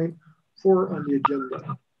 4.4 on the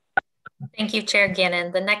agenda. Thank you, Chair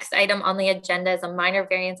Gannon. The next item on the agenda is a minor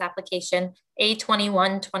variance application,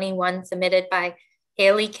 A2121, submitted by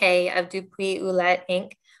Haley Kay of Dupuis Ouellette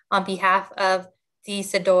Inc. on behalf of D.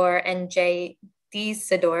 Sador and J. D.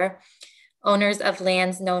 Sador, owners of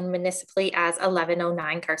lands known municipally as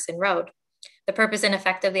 1109 Carson Road. The purpose and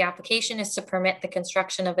effect of the application is to permit the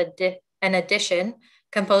construction of an addition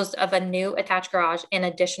composed of a new attached garage and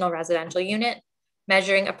additional residential unit,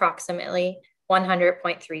 measuring approximately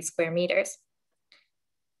 100.3 square meters.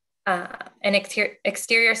 An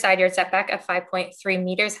exterior side yard setback of 5.3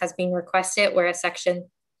 meters has been requested, whereas section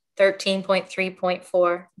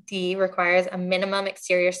 13.3.4D requires a minimum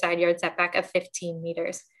exterior side yard setback of 15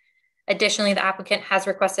 meters. Additionally, the applicant has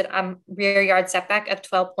requested a rear yard setback of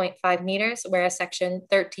 12.5 meters, whereas section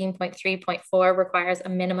 13.3.4 requires a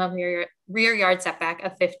minimum rear yard setback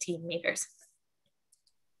of 15 meters.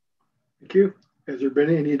 Thank you. Has there been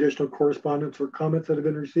any additional correspondence or comments that have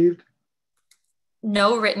been received?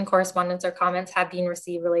 No written correspondence or comments have been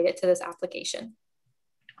received related to this application.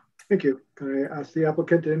 Thank you. Can I ask the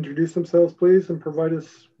applicant to introduce themselves, please, and provide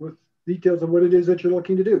us with details of what it is that you're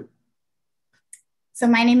looking to do? So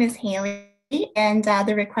my name is Haley, and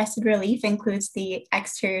the requested relief includes the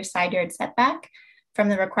exterior side yard setback from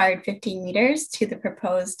the required 15 meters to the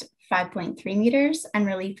proposed 5.3 meters, and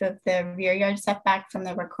relief of the rear yard setback from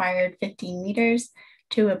the required 15 meters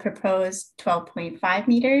to a proposed 12.5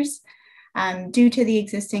 meters. Due to the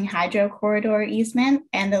existing hydro corridor easement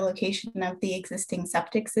and the location of the existing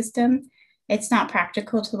septic system, it's not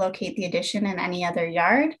practical to locate the addition in any other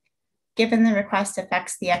yard. Given the request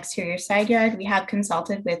affects the exterior side yard, we have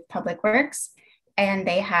consulted with Public Works, and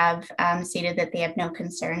they have stated that they have no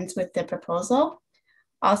concerns with the proposal.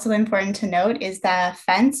 Also important to note is the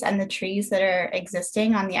fence and the trees that are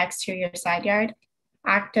existing on the exterior side yard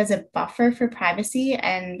act as a buffer for privacy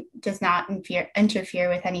and does not interfere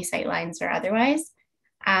with any sightlines or otherwise.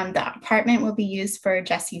 The apartment will be used for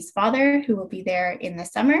Jesse's father, who will be there in the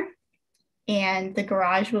summer, and the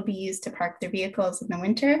garage will be used to park their vehicles in the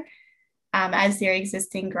winter, as their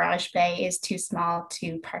existing garage bay is too small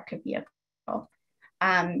to park a vehicle.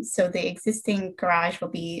 So the existing garage will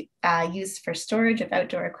be used for storage of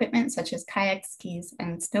outdoor equipment such as kayaks, skis,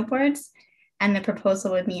 and snowboards. And the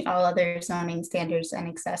proposal would meet all other zoning standards and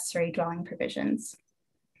accessory dwelling provisions.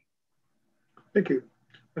 Thank you.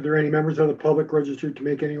 Are there any members of the public registered to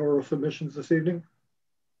make any oral submissions this evening?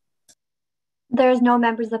 There's no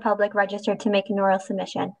members of the public registered to make an oral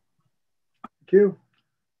submission. Thank you.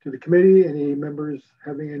 To the committee, any members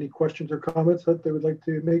having any questions or comments that they would like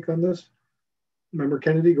to make on this? Member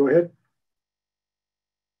Kennedy, go ahead.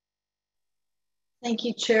 Thank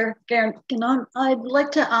you, Chair. I'd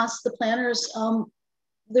like to ask the planners,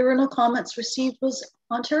 there were no comments received. Was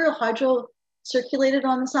Ontario Hydro circulated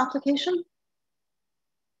on this application?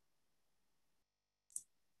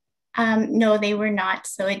 No, they were not.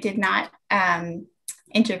 So it did not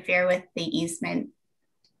interfere with the easement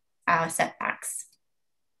setbacks.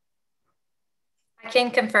 I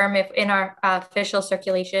can confirm if in our official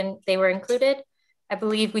circulation they were included. I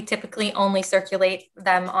believe we typically only circulate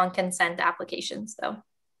them on consent applications, though.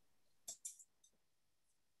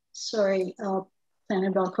 Sorry,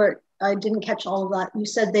 Planner Belcourt, I didn't catch all of that. You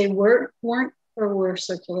said they weren't, or were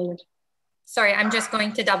circulated? Sorry, I'm just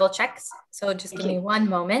going to double check. So just give me one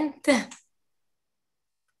moment.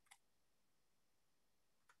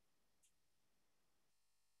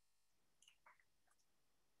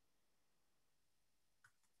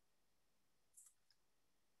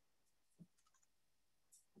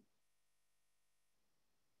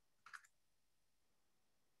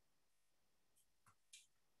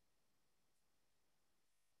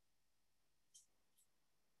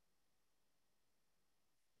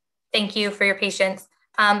 Thank you for your patience.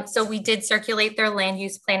 So we did circulate their land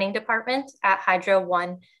use planning department at Hydro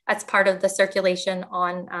One as part of the circulation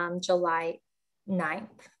on July 9th.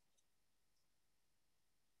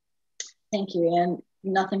 Thank you, and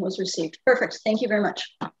nothing was received. Perfect, thank you very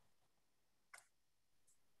much.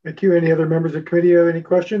 Thank you. Any other members of the committee have any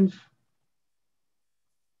questions?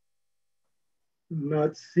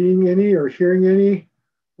 Not seeing any or hearing any.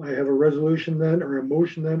 I have a resolution then, or a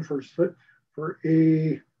motion then for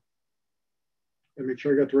a, let me make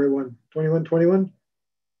sure I got the right one, 2121.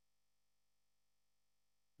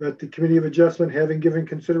 That the Committee of Adjustment, having given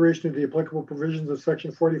consideration to the applicable provisions of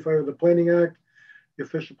Section 45 of the Planning Act, the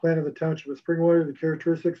official plan of the Township of Springwater, the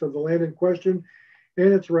characteristics of the land in question,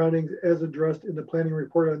 and its surroundings as addressed in the planning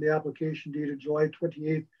report on the application dated July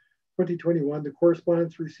 28, 2021, the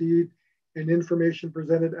correspondence received and information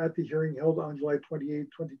presented at the hearing held on July 28,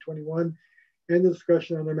 2021, and the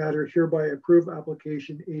discussion on the matter hereby approve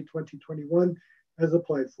application A 2021 as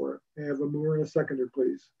applied for. May I have a mover and a seconder,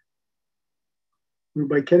 please? Moved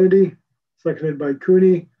by Kennedy, seconded by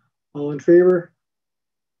Cooney. All in favor?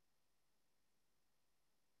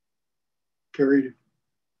 Carried.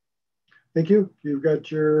 Thank you. You've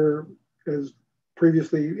got your, as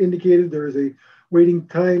previously indicated, there is a waiting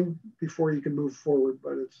time before you can move forward,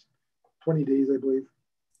 but it's 20 days, I believe.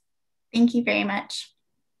 Thank you very much.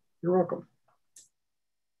 You're welcome.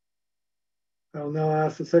 I'll now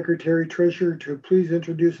ask the Secretary Treasurer to please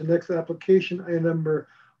introduce the next application, item number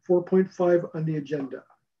 4.5 on the agenda.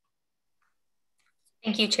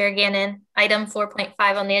 Thank you, Chair Gannon. Item 4.5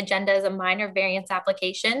 on the agenda is a minor variance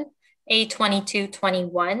application,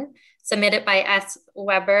 A2221, submitted by S.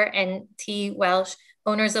 Weber and T. Welsh,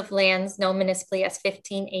 owners of lands known municipally as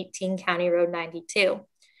 1518 County Road 92.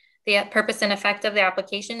 The purpose and effect of the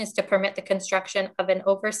application is to permit the construction of an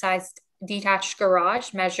oversized detached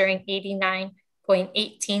garage measuring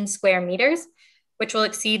 89.18 square meters, which will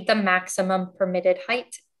exceed the maximum permitted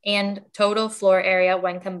height and total floor area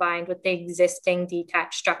when combined with the existing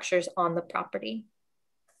detached structures on the property.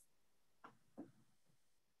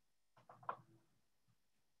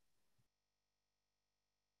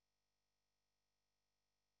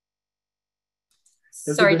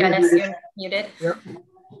 Sorry, Dennis, you're muted. Yep.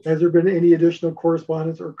 Has there been any additional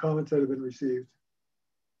correspondence or comments that have been received?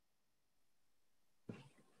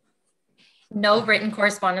 No written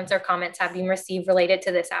correspondence or comments have been received related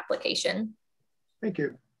to this application. Thank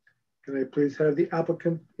you. Can I please have the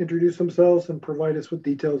applicant introduce themselves and provide us with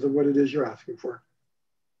details of what it is you're asking for?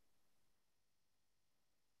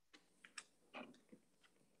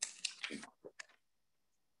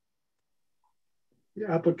 The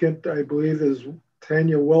applicant, I believe, is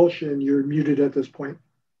Tanya Welsh, and you're muted at this point.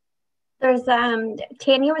 There's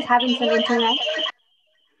Tanya was having some internet.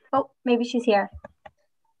 Oh, maybe she's here.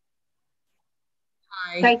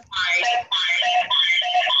 Hi.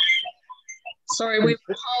 Sorry, we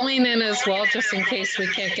were calling in as well, just in case we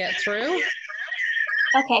can't get through.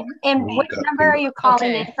 Okay, and which number are you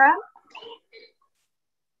calling in from?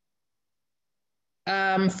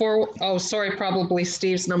 Sorry, probably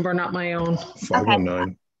Steve's number, not my own.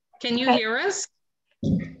 519. Can you hear us?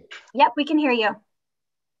 Yep, we can hear you.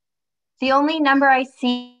 The only number I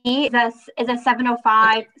see is a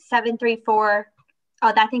 705-734. Oh,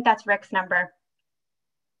 I think that's Rick's number.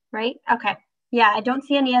 Right? Okay. Yeah, I don't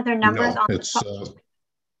see any other numbers No, on it's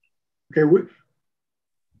Okay,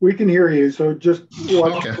 we can hear you, so just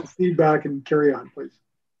watch the feedback and carry on, please.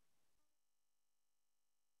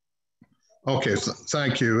 okay.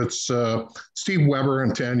 Thank you. It's Steve Weber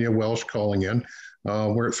and Tanya Welsh calling in.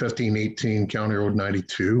 We're at 1518 County Road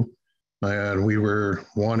 92, and we were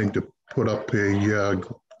wanting to put up a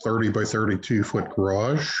 30 by 32 foot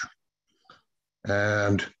garage.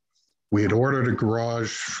 And we had ordered a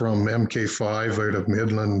garage from MK5 out of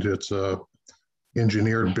Midland. It's a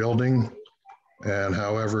engineered building. And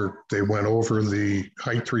however, they went over the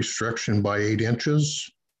height restriction by 8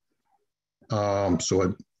 inches. So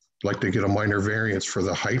I'd like to get a minor variance for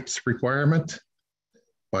the height requirement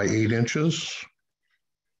by 8 inches.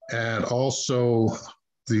 And also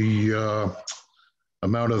the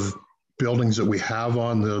amount of buildings that we have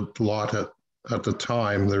on the lot at the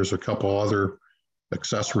time. There's a couple other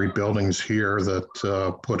accessory buildings here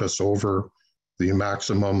that put us over the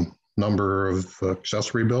maximum number of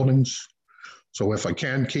accessory buildings. So if I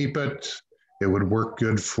can keep it, it would work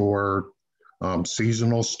good for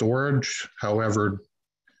seasonal storage. However,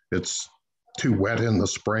 it's too wet in the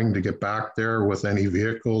spring to get back there with any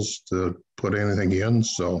vehicles to put anything in.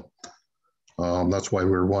 So that's why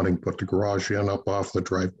we're wanting to put the garage in up off the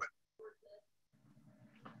driveway.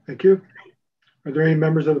 Thank you. Are there any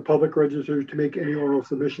members of the public registered to make any oral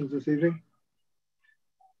submissions this evening?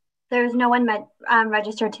 There's no one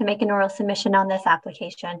registered to make an oral submission on this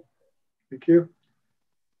application. Thank you.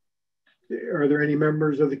 Are there any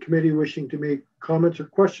members of the committee wishing to make comments or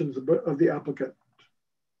questions of the applicant?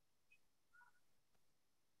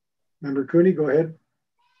 Member Cooney, go ahead.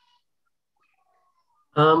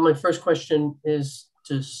 My first question is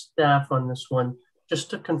to staff on this one. Just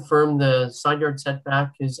to confirm, the side yard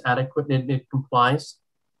setback is adequate and it complies?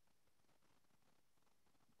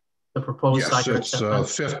 The proposed side yard setback?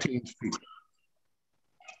 Yes, it's 15 feet.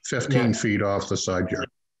 15 feet off the side yard.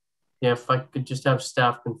 Yeah, if I could just have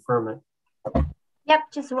staff confirm it. Yep,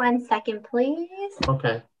 just 1 second, please.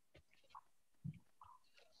 Okay.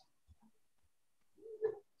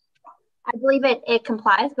 I believe it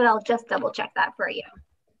complies, but I'll just double check that for you.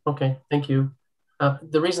 Okay, thank you.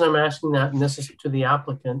 The reason I'm asking that, and this is to the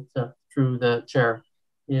applicant through the chair,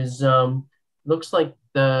 is looks like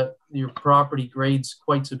your property grades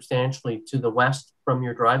quite substantially to the west from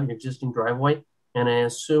your existing driveway, and I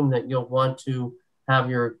assume that you'll want to have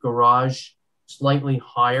your garage slightly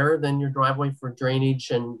higher than your driveway for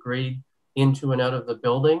drainage and grade into and out of the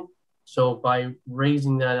building. So by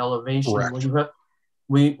raising that elevation,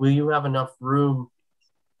 will you have enough room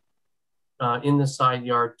in the side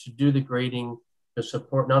yard to do the grading to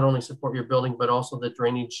support, not only support your building, but also the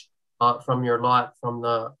drainage from your lot from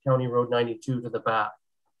the County Road 92 to the back?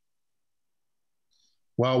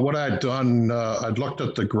 Well, what I'd done, I'd looked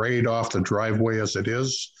at the grade off the driveway as it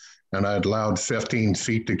is, and I'd allowed 15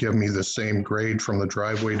 feet to give me the same grade from the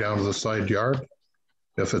driveway down to the side yard.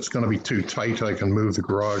 If it's going to be too tight, I can move the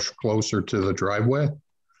garage closer to the driveway.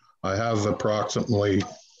 I have approximately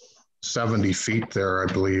 70 feet there,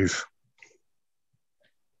 I believe,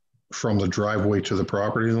 from the driveway to the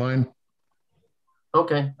property line.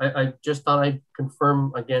 Okay, I just thought I'd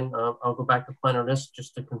confirm again. I'll go back to planner list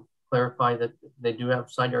just to clarify that they do have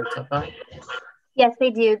side yard setback. Yes, they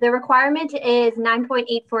do. The requirement is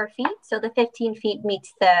 9.84 feet, so the 15 feet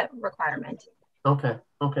meets the requirement. Okay,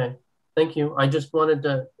 okay. Thank you. I just wanted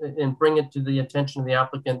to and bring it to the attention of the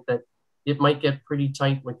applicant that it might get pretty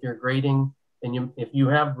tight with your grading, and if you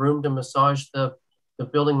have room to massage the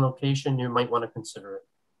building location, you might want to consider it.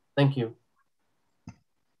 Thank you.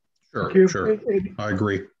 Sure, sure. I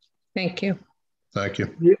agree. Thank you. Thank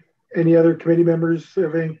you. Any other committee members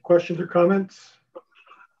have any questions or comments?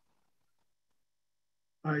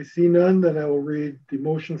 I see none, then I will read the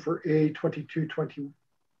motion for A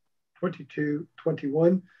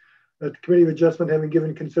 2221. That the Committee of Adjustment, having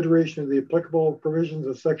given consideration of the applicable provisions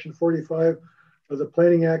of Section 45 of the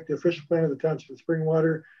Planning Act, the official plan of the Township of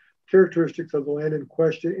Springwater, characteristics of the land in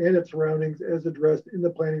question and its surroundings as addressed in the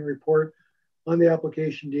planning report on the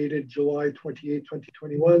application dated July 28,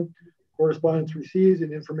 2021, correspondence received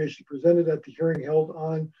and information presented at the hearing held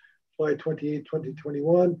on July 28,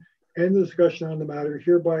 2021, and the discussion on the matter,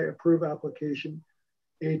 hereby approve application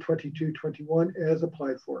A 2221 as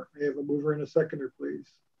applied for. May I have a mover and a seconder, please?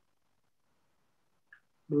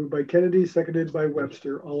 Moved by Kennedy, seconded by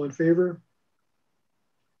Webster. All in favor?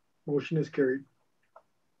 Motion is carried.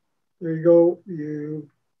 There you go. You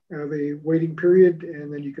have a waiting period,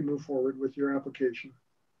 and then you can move forward with your application.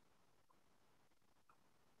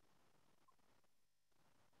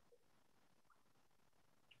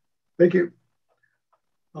 Thank you.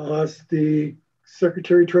 I'll ask the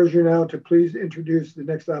Secretary Treasurer now to please introduce the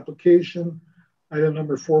next application, item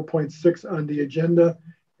number 4.6 on the agenda.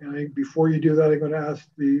 And before you do that, I'm going to ask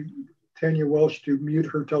Tanya Welsh to mute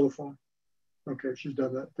her telephone. Okay, she's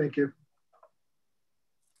done that. Thank you.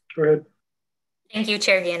 Go ahead. Thank you,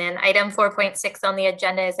 Chair Gannon. Item 4.6 on the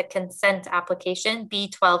agenda is a consent application,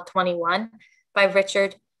 B1221, by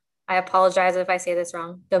Richard, I apologize if I say this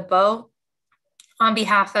wrong, DeBow, on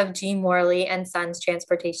behalf of G. Morley and Sons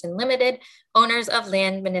Transportation Limited, owners of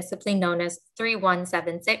land municipally known as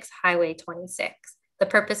 3176 Highway 26. The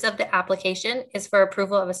purpose of the application is for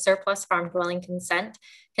approval of a surplus farm dwelling consent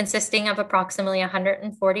consisting of approximately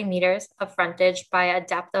 140 meters of frontage by a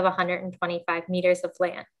depth of 125 meters of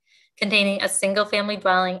land, containing a single family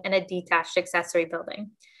dwelling and a detached accessory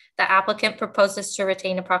building. The applicant proposes to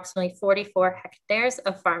retain approximately 44 hectares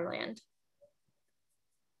of farmland.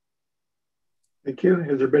 Thank you.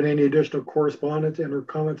 Has there been any additional correspondence and or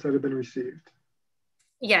comments that have been received?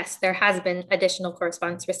 Yes, there has been additional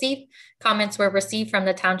correspondence received. Comments were received from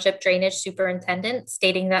the Township Drainage Superintendent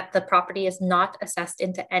stating that the property is not assessed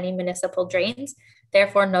into any municipal drains.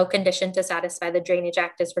 Therefore, no condition to satisfy the Drainage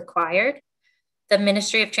Act is required. The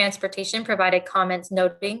Ministry of Transportation provided comments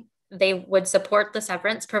noting they would support the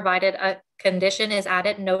severance provided a condition is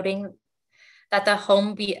added noting that the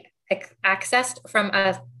home be accessed from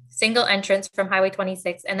a single entrance from Highway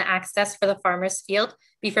 26 and the access for the farmer's field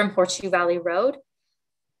be from Horseshoe Valley Road.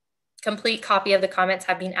 Complete copy of the comments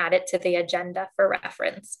have been added to the agenda for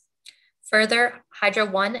reference. Further, Hydro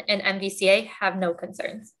One and MVCA have no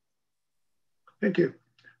concerns. Thank you.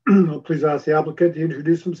 I'll please ask the applicant to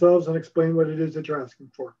introduce themselves and explain what it is that you're asking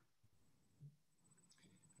for.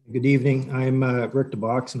 Good evening. I'm Rick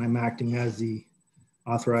DeBox, and I'm acting as the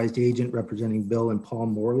authorized agent representing Bill and Paul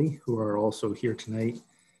Morley, who are also here tonight.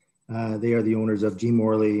 They are the owners of G.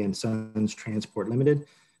 Morley and Sons Transport Limited,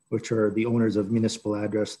 which are the owners of municipal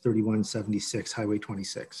address 3176 Highway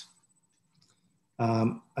 26.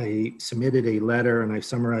 I submitted a letter and I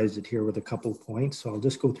summarized it here with a couple of points. So I'll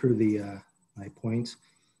just go through my points.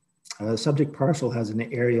 The subject parcel has an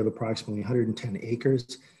area of approximately 110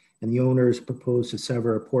 acres, and the owners propose to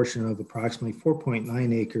sever a portion of approximately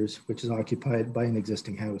 4.9 acres, which is occupied by an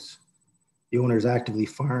existing house. The owners actively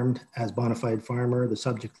farmed as bona fide farmer the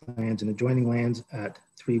subject lands and adjoining lands at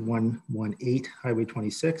 3118 Highway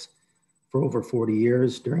 26 for over 40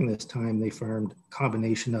 years. During this time, they farmed a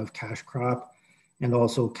combination of cash crop and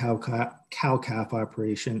also cow-calf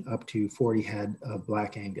operation up to 40 head of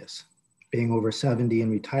Black Angus. Being over 70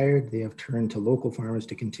 and retired, they have turned to local farmers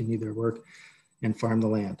to continue their work and farm the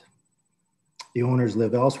land. The owners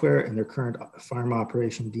live elsewhere, and their current farm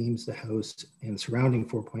operation deems the house and surrounding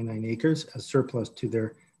 4.9 acres as surplus to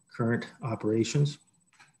their current operations.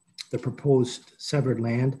 The proposed severed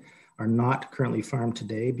land are not currently farmed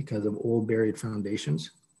today because of old buried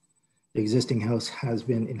foundations. The existing house has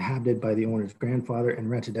been inhabited by the owner's grandfather and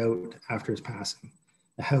rented out after his passing.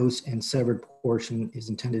 The house and severed portion is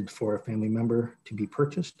intended for a family member to be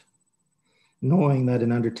purchased. Knowing that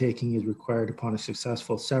an undertaking is required upon a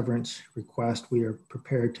successful severance request, we are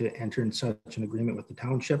prepared to enter in such an agreement with the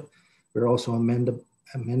township. We're also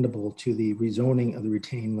amendable to the rezoning of the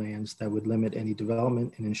retained lands that would limit any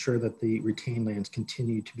development and ensure that the retained lands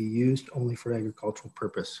continue to be used only for agricultural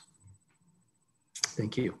purpose.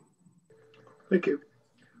 Thank you. Thank you.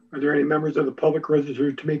 Are there any members of the public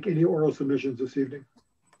registered to make any oral submissions this evening?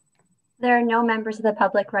 There are no members of the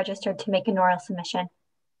public registered to make an oral submission.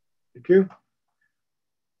 Thank you.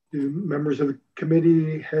 Do members of the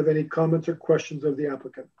committee have any comments or questions of the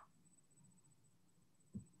applicant?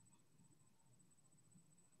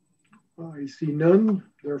 I see none.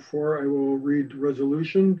 Therefore, I will read the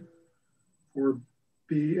resolution for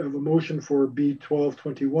a motion for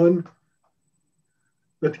B1221.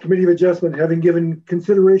 That the Committee of Adjustment, having given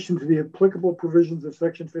consideration to the applicable provisions of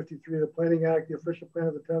Section 53 of the Planning Act, the official plan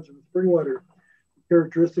of the Township of Springwater, the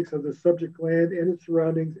characteristics of the subject land and its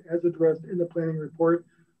surroundings as addressed in the planning report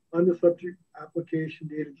on the subject application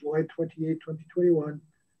dated July 28, 2021,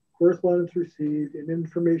 correspondence received and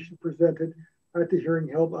information presented at the hearing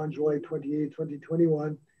held on July 28,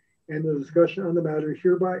 2021, and the discussion on the matter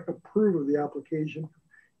hereby approve of the application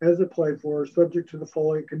as applied for, subject to the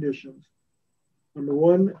following conditions. Number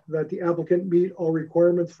one, that the applicant meet all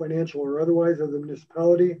requirements, financial or otherwise, of the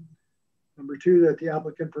municipality. Number two, that the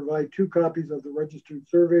applicant provide 2 copies of the registered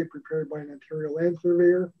survey prepared by an Ontario land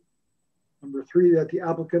surveyor. Number three, that the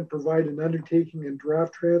applicant provide an undertaking and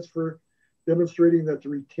draft transfer demonstrating that the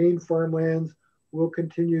retained farmlands will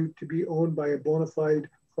continue to be owned by a bona fide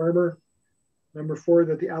farmer. Number four,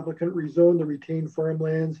 that the applicant rezone the retained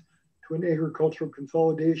farmlands to an agricultural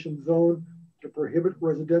consolidation zone to prohibit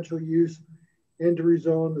residential use and to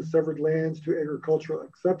rezone the severed lands to agricultural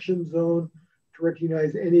exception zone, to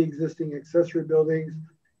recognize any existing accessory buildings,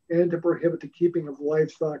 and to prohibit the keeping of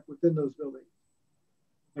livestock within those buildings.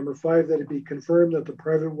 Number 5, that it be confirmed that the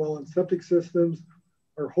private well and septic systems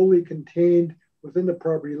are wholly contained within the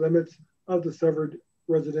property limits of the severed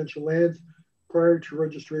residential lands prior to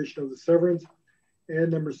registration of the severance. And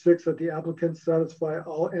number 6, that the applicants satisfy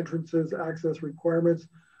all entrances, access requirements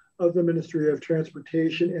of the Ministry of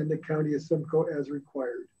Transportation and the County of Simcoe as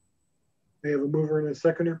required. May I have a mover and a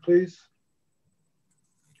seconder, please?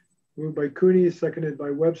 Moved by Cooney, seconded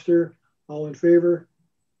by Webster. All in favor?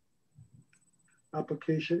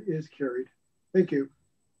 Application is carried. Thank you.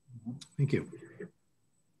 Thank you.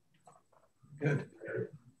 Good.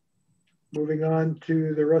 Moving on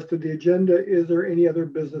to the rest of the agenda. Is there any other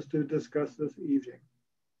business to discuss this evening?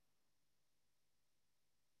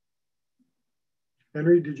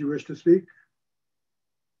 Henry, did you wish to speak?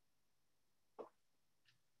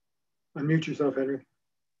 Unmute yourself, Henry.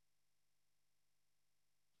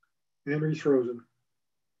 Henry's frozen.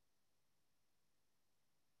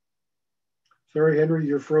 Sorry, Henry,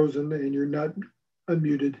 you're frozen and you're not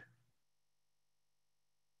unmuted.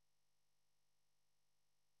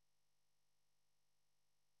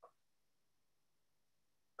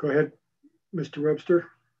 Go ahead, Mr. Webster.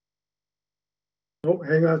 Oh,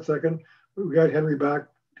 hang on a second. We got Henry back.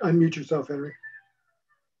 Unmute yourself, Henry.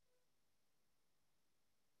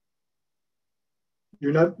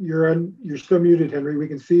 You're still muted, Henry. We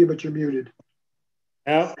can see you, but you're muted.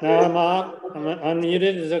 Now I'm off. I'm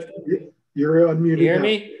unmuted. Is it? You're unmuted. You hear now.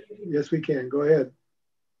 me? Yes, we can. Go ahead.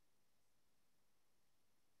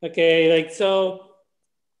 Okay,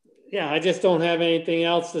 yeah, I just don't have anything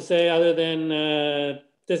else to say other than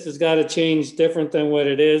this has got to change different than what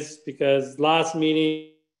it is, because last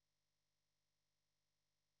meeting,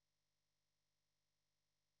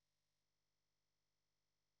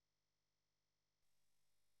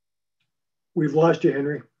 we've lost you,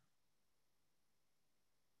 Henry.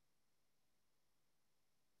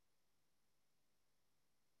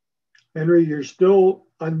 Henry, you're still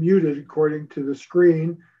unmuted according to the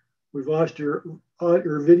screen. We've lost your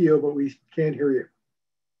video, but we can't hear you.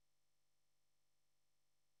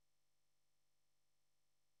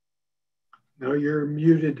 Now you're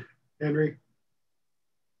muted, Henry.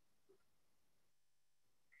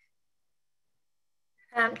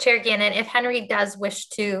 Chair Gannon, if Henry does wish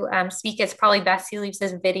to speak, it's probably best he leaves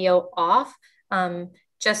his video off.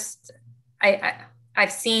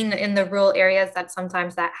 I've seen in the rural areas that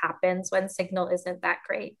sometimes that happens when signal isn't that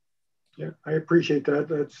great. Yeah, I appreciate that.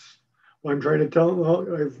 That's what I'm trying to tell.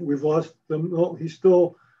 Well, we've lost them. Well, he's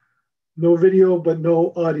still no video, but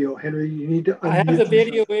no audio. Henry, you need to unmute. I have the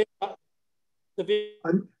video.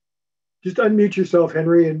 Just unmute yourself,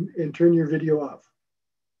 Henry, and turn your video off.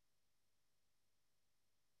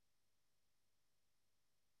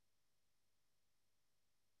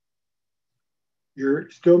 You're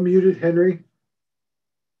still muted, Henry.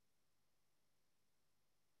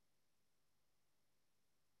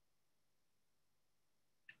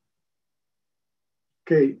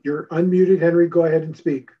 Okay, you're unmuted, Henry. Go ahead and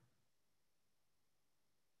speak.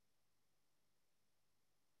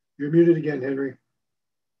 You're muted again, Henry.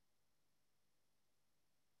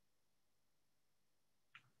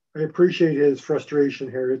 I appreciate his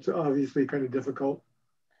frustration here. It's obviously kind of difficult.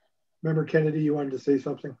 Member Kennedy, you wanted to say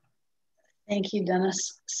something? Thank you,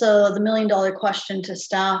 Dennis. So the $1 million question to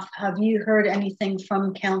staff, have you heard anything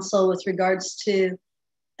from council with regards to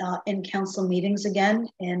in-council meetings again,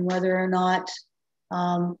 and whether or not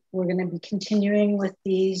we're going to be continuing with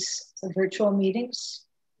these virtual meetings?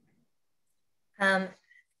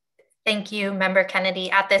 Thank you, Member Kennedy.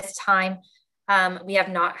 At this time, we have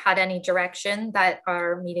not had any direction that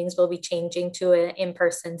our meetings will be changing to an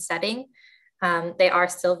in-person setting. They are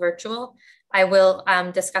still virtual. I will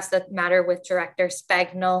discuss the matter with Director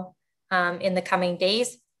Spagnol in the coming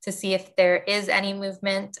days to see if there is any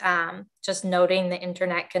movement, just noting the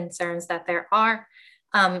internet concerns that there are,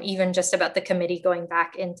 even just about the committee going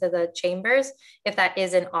back into the chambers. If that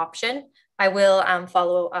is an option, I will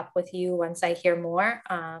follow up with you once I hear more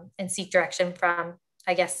and seek direction from,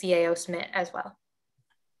 I guess, CAO Smith as well.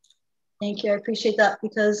 Thank you, I appreciate that,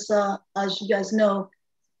 because as you guys know,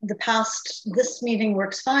 this meeting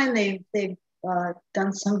works fine. They've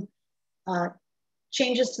done some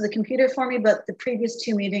changes to the computer for me, but the previous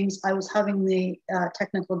 2 meetings, I was having the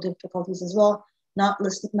technical difficulties as well, not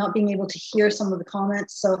being able to hear some of the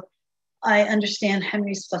comments. So I understand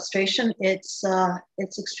Henry's frustration. It's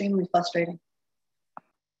extremely frustrating.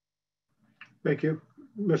 Thank you.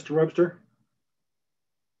 Mr. Webster?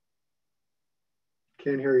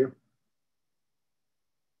 Can't hear you.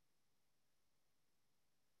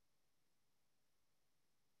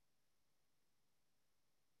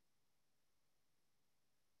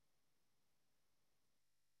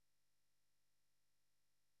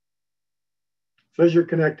 Says you're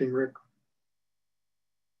connecting, Rick.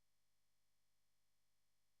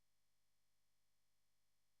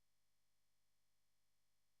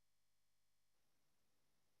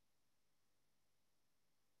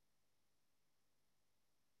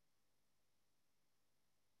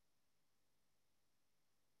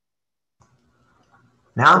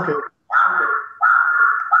 Now? Okay.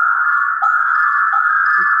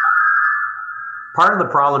 Part of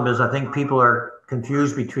the problem is I think people are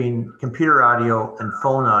confused between computer audio and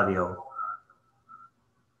phone audio.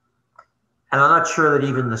 And I'm not sure that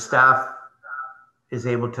even the staff is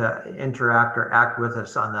able to interact or act with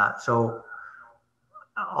us on that. So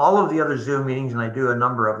all of the other Zoom meetings, and I do a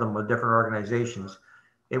number of them with different organizations,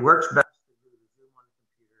 it works best to do the Zoom on the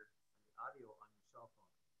computer and the audio on your cell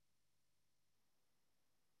phone.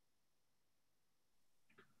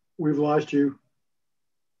 We've lost you.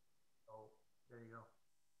 Oh, there you go.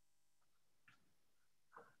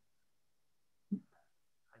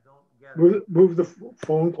 I don't get it. Move the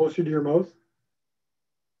phone closer to your mouth.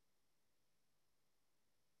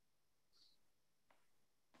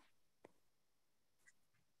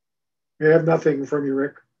 We have nothing from you,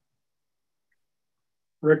 Rick.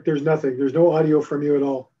 Rick, there's nothing. There's no audio from you at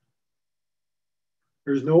all.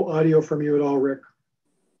 There's no audio from you at all, Rick.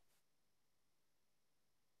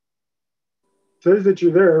 It says that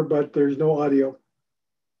you're there, but there's no audio.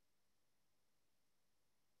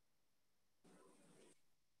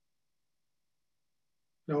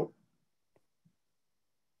 No.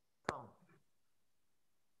 Oh.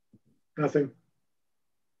 Nothing.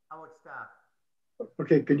 How about staff?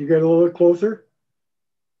 Okay, can you get a little bit closer?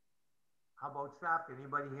 How about staff? Can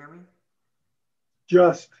anybody hear me?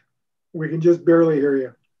 We can just barely hear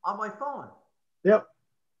you. On my phone. Yep.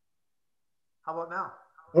 How about now?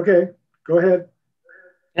 Okay, go ahead.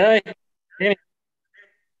 Hey.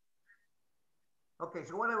 Okay,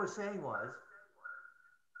 so what I was saying was,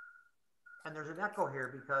 and there's an echo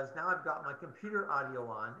here because now I've got my computer audio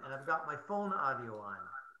on and I've got my phone audio on.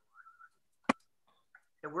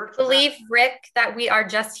 It works. I believe, Rick, that we are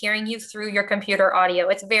just hearing you through your computer audio.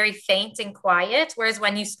 It's very faint and quiet, whereas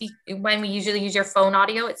when you speak, when we usually use your phone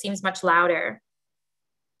audio, it seems much louder.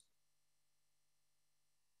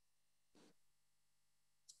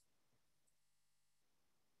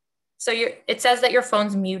 So it says that your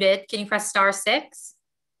phone's muted. Can you press *6?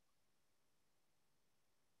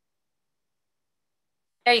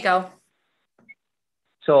 There you go.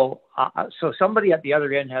 So somebody at the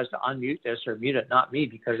other end has to unmute this or mute it, not me,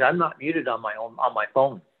 because I'm not muted on my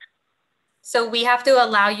phone. So we have to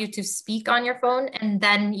allow you to speak on your phone and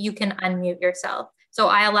then you can unmute yourself. So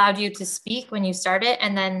I allowed you to speak when you started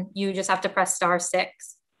and then you just have to press *6.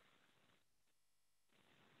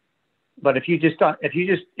 But if you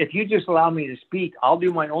just allow me to speak, I'll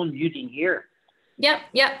do my own muting here. Yep.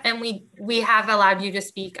 And we have allowed you to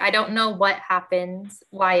speak. I don't know what happens,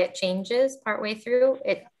 why it changes partway through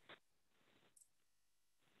it.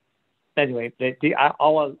 Anyway,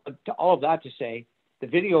 all of that to say, the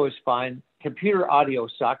video is fine. Computer audio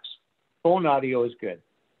sucks. Phone audio is good.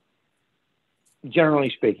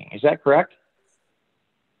 Generally speaking, is that correct?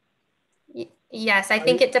 Yes, I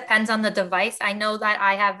think it depends on the device. I know that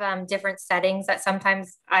I have different settings that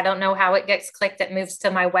sometimes I don't know how it gets clicked. It moves to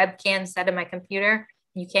my webcam instead of my computer.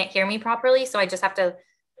 You can't hear me properly, so I just have to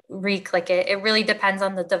re-click it. It really depends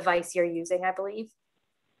on the device you're using, I believe.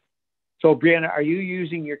 So, Brianna, are you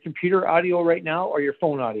using your computer audio right now or your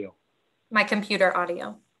phone audio? My computer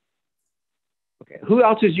audio. Okay. Who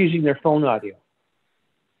else is using their phone audio?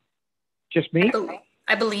 Just me?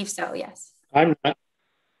 I believe so, yes. I'm not.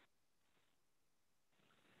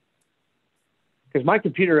 Because my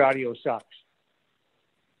computer audio sucks.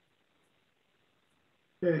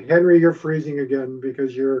 Okay, Henry, you're freezing again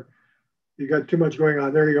because you got too much going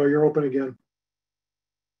on. There you go. You're open again.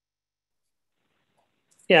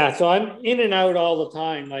 Yeah, so I'm in and out all the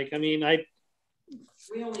time. Like, I mean, I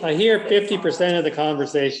hear 50% of the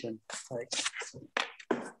conversation. Like,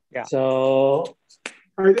 yeah. So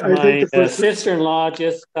I think my sister-in-law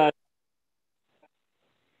just got.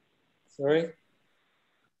 Sorry.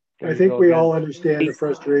 I think we all understand the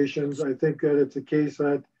frustrations. I think that it's a case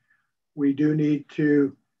that we do need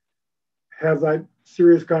to have that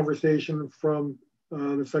serious conversation from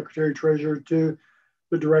the Secretary Treasurer to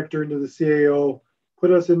the Director and to the CAO,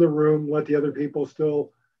 put us in the room, let the other people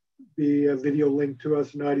still be a video link to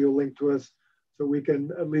us, an audio link to us, so we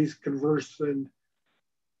can at least converse and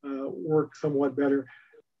work somewhat better.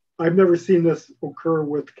 I've never seen this occur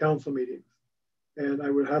with council meetings. And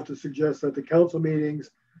I would have to suggest that the council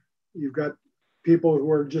meetings, you've got people who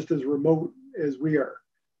are just as remote as we are.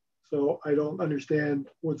 So I don't understand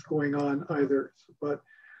what's going on either. But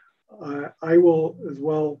I will as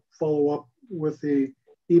well follow up with the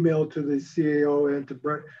email to the CAO and to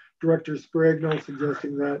Director Spragnell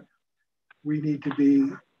suggesting that we need to be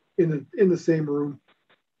in the same room.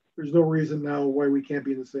 There's no reason now why we can't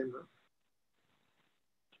be in the same room.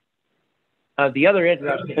 The other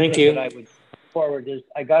interesting thing that I would forward is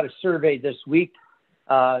I got a survey this week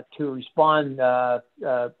to respond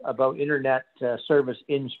about internet service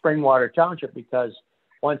in Springwater Township, because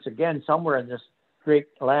once again, somewhere in this great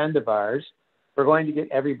land of ours, we're going to get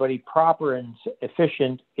everybody proper and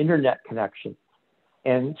efficient internet connection.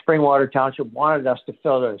 And Springwater Township wanted us to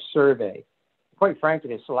fill out a survey. Quite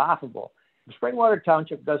frankly, it's laughable. If Springwater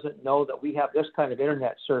Township doesn't know that we have this kind of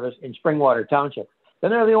internet service in Springwater Township,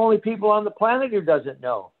 then they're the only people on the planet who doesn't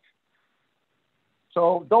know.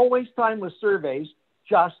 So don't waste time with surveys,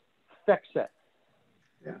 just fix it.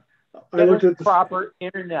 Yeah. Get us proper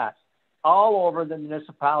internet all over the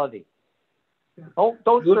municipality. Yeah.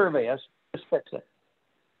 Don't survey us, just fix it.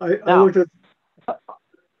 I looked at...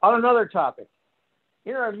 On another topic,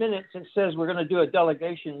 here are minutes. It says we're going to do a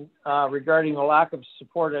delegation regarding a lack of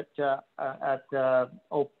support at IPAC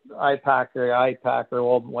or IPAC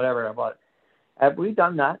or whatever about it. Have we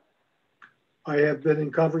done that? I have been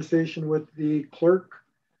in conversation with the clerk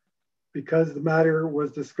because the matter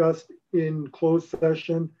was discussed in closed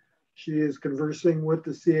session. She is conversing with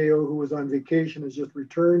the CAO, who was on vacation, has just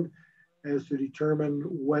returned, as to determine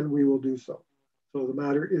when we will do so. So the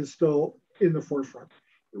matter is still in the forefront.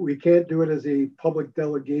 We can't do it as a public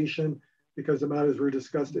delegation because the matters were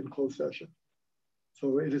discussed in closed session.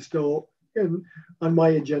 So it is still on my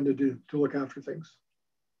agenda to look after things.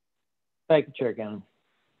 Thank you, Chair Gannon.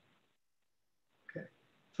 Okay.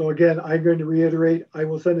 So again, I'm going to reiterate, I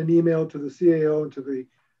will send an email to the CAO and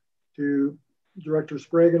to Director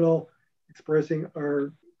Spragnell expressing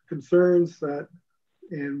our concerns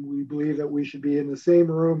and we believe that we should be in the same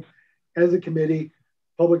room as a committee.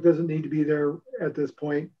 Public doesn't need to be there at this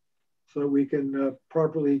point so we can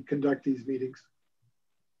properly conduct these meetings.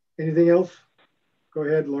 Anything else? Go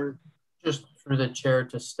ahead, Lauren. Just through the chair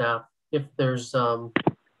to staff, if there's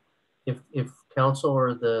if council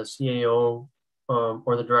or the CAO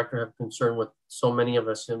or the director have concern with so many of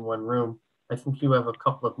us in one room, I think you have a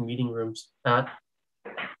couple of meeting rooms at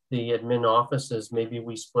the admin offices. Maybe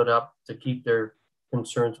we split up to keep their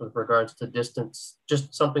concerns with regards to distance,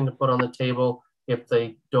 just something to put on the table if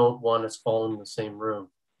they don't want us all in the same room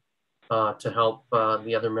to help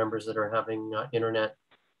the other members that are having internet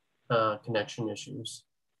connection issues.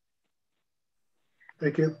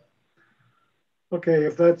 Thank you. Okay,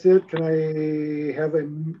 if that's it, can I have a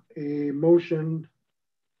motion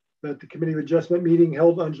that the Committee of Adjustment meeting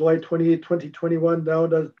held on July 28, 2021 now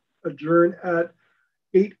does adjourn at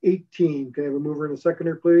 8:18. Can I have a mover and a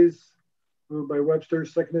seconder, please? Moved by Webster,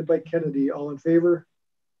 seconded by Kennedy. All in favor?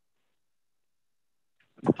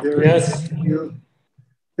 Carried. Yes.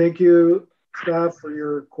 Thank you, staff, for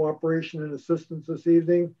your cooperation and assistance this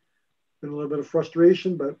evening. Been a little bit of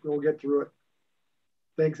frustration, but we'll get through it.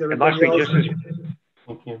 Thanks, everybody else.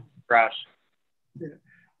 Thank you. Ross.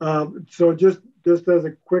 Yeah. So just as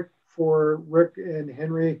a quick for Rick and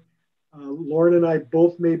Henry, Lauren and I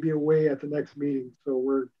both may be away at the next meeting. So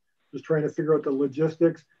we're just trying to figure out the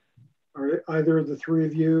logistics. Are either of the three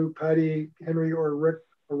of you, Patty, Henry, or Rick,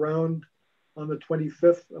 around on the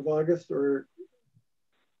 25th of August, or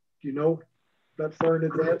do you know that far in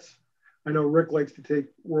advance? I know Rick likes to take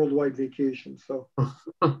worldwide vacations, so.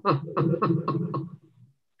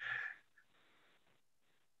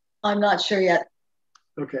 I'm not sure yet.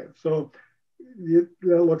 Okay, so that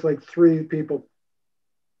looks like three people,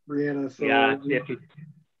 Brianna. So yeah,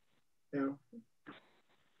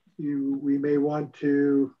 we may want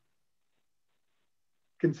to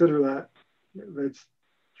consider that. That's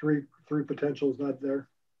three potentials not there.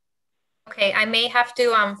 Okay, I may have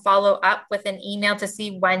to follow up with an email to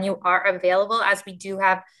see when you are available, as we do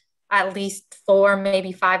have at least 4,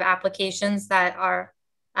 maybe 5 applications that are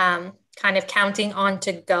kind of counting on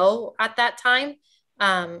to go at that time.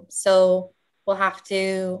 So we'll have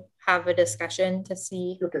to have a discussion to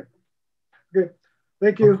see. Okay. Good.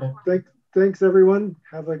 Thank you. Okay. Thanks, everyone.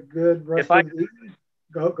 Have a good rest of the evening.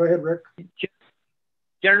 Go ahead, Rick.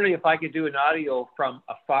 Generally, if I could do an audio from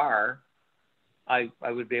afar, I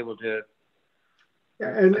would be able to.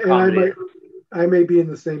 And I may be in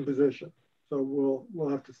the same position, so we'll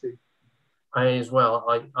have to see. I as well.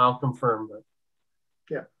 I'll confirm, but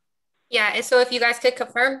yeah. Yeah. So if you guys could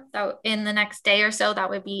confirm that in the next day or so, that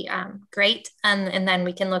would be great, and then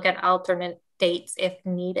we can look at alternate dates if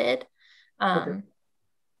needed. Okay.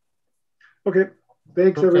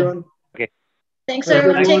 Thanks, everyone. Okay. Thanks,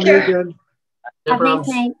 everyone. Take care. Have a nice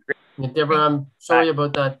night. Yeah, Deborah, I'm sorry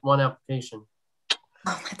about that one application.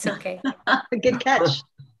 Oh, that's okay. Good catch.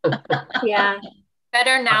 Yeah.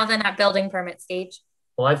 Better now than at building permit stage.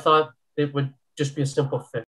 Well, I thought it would just be a simple fix.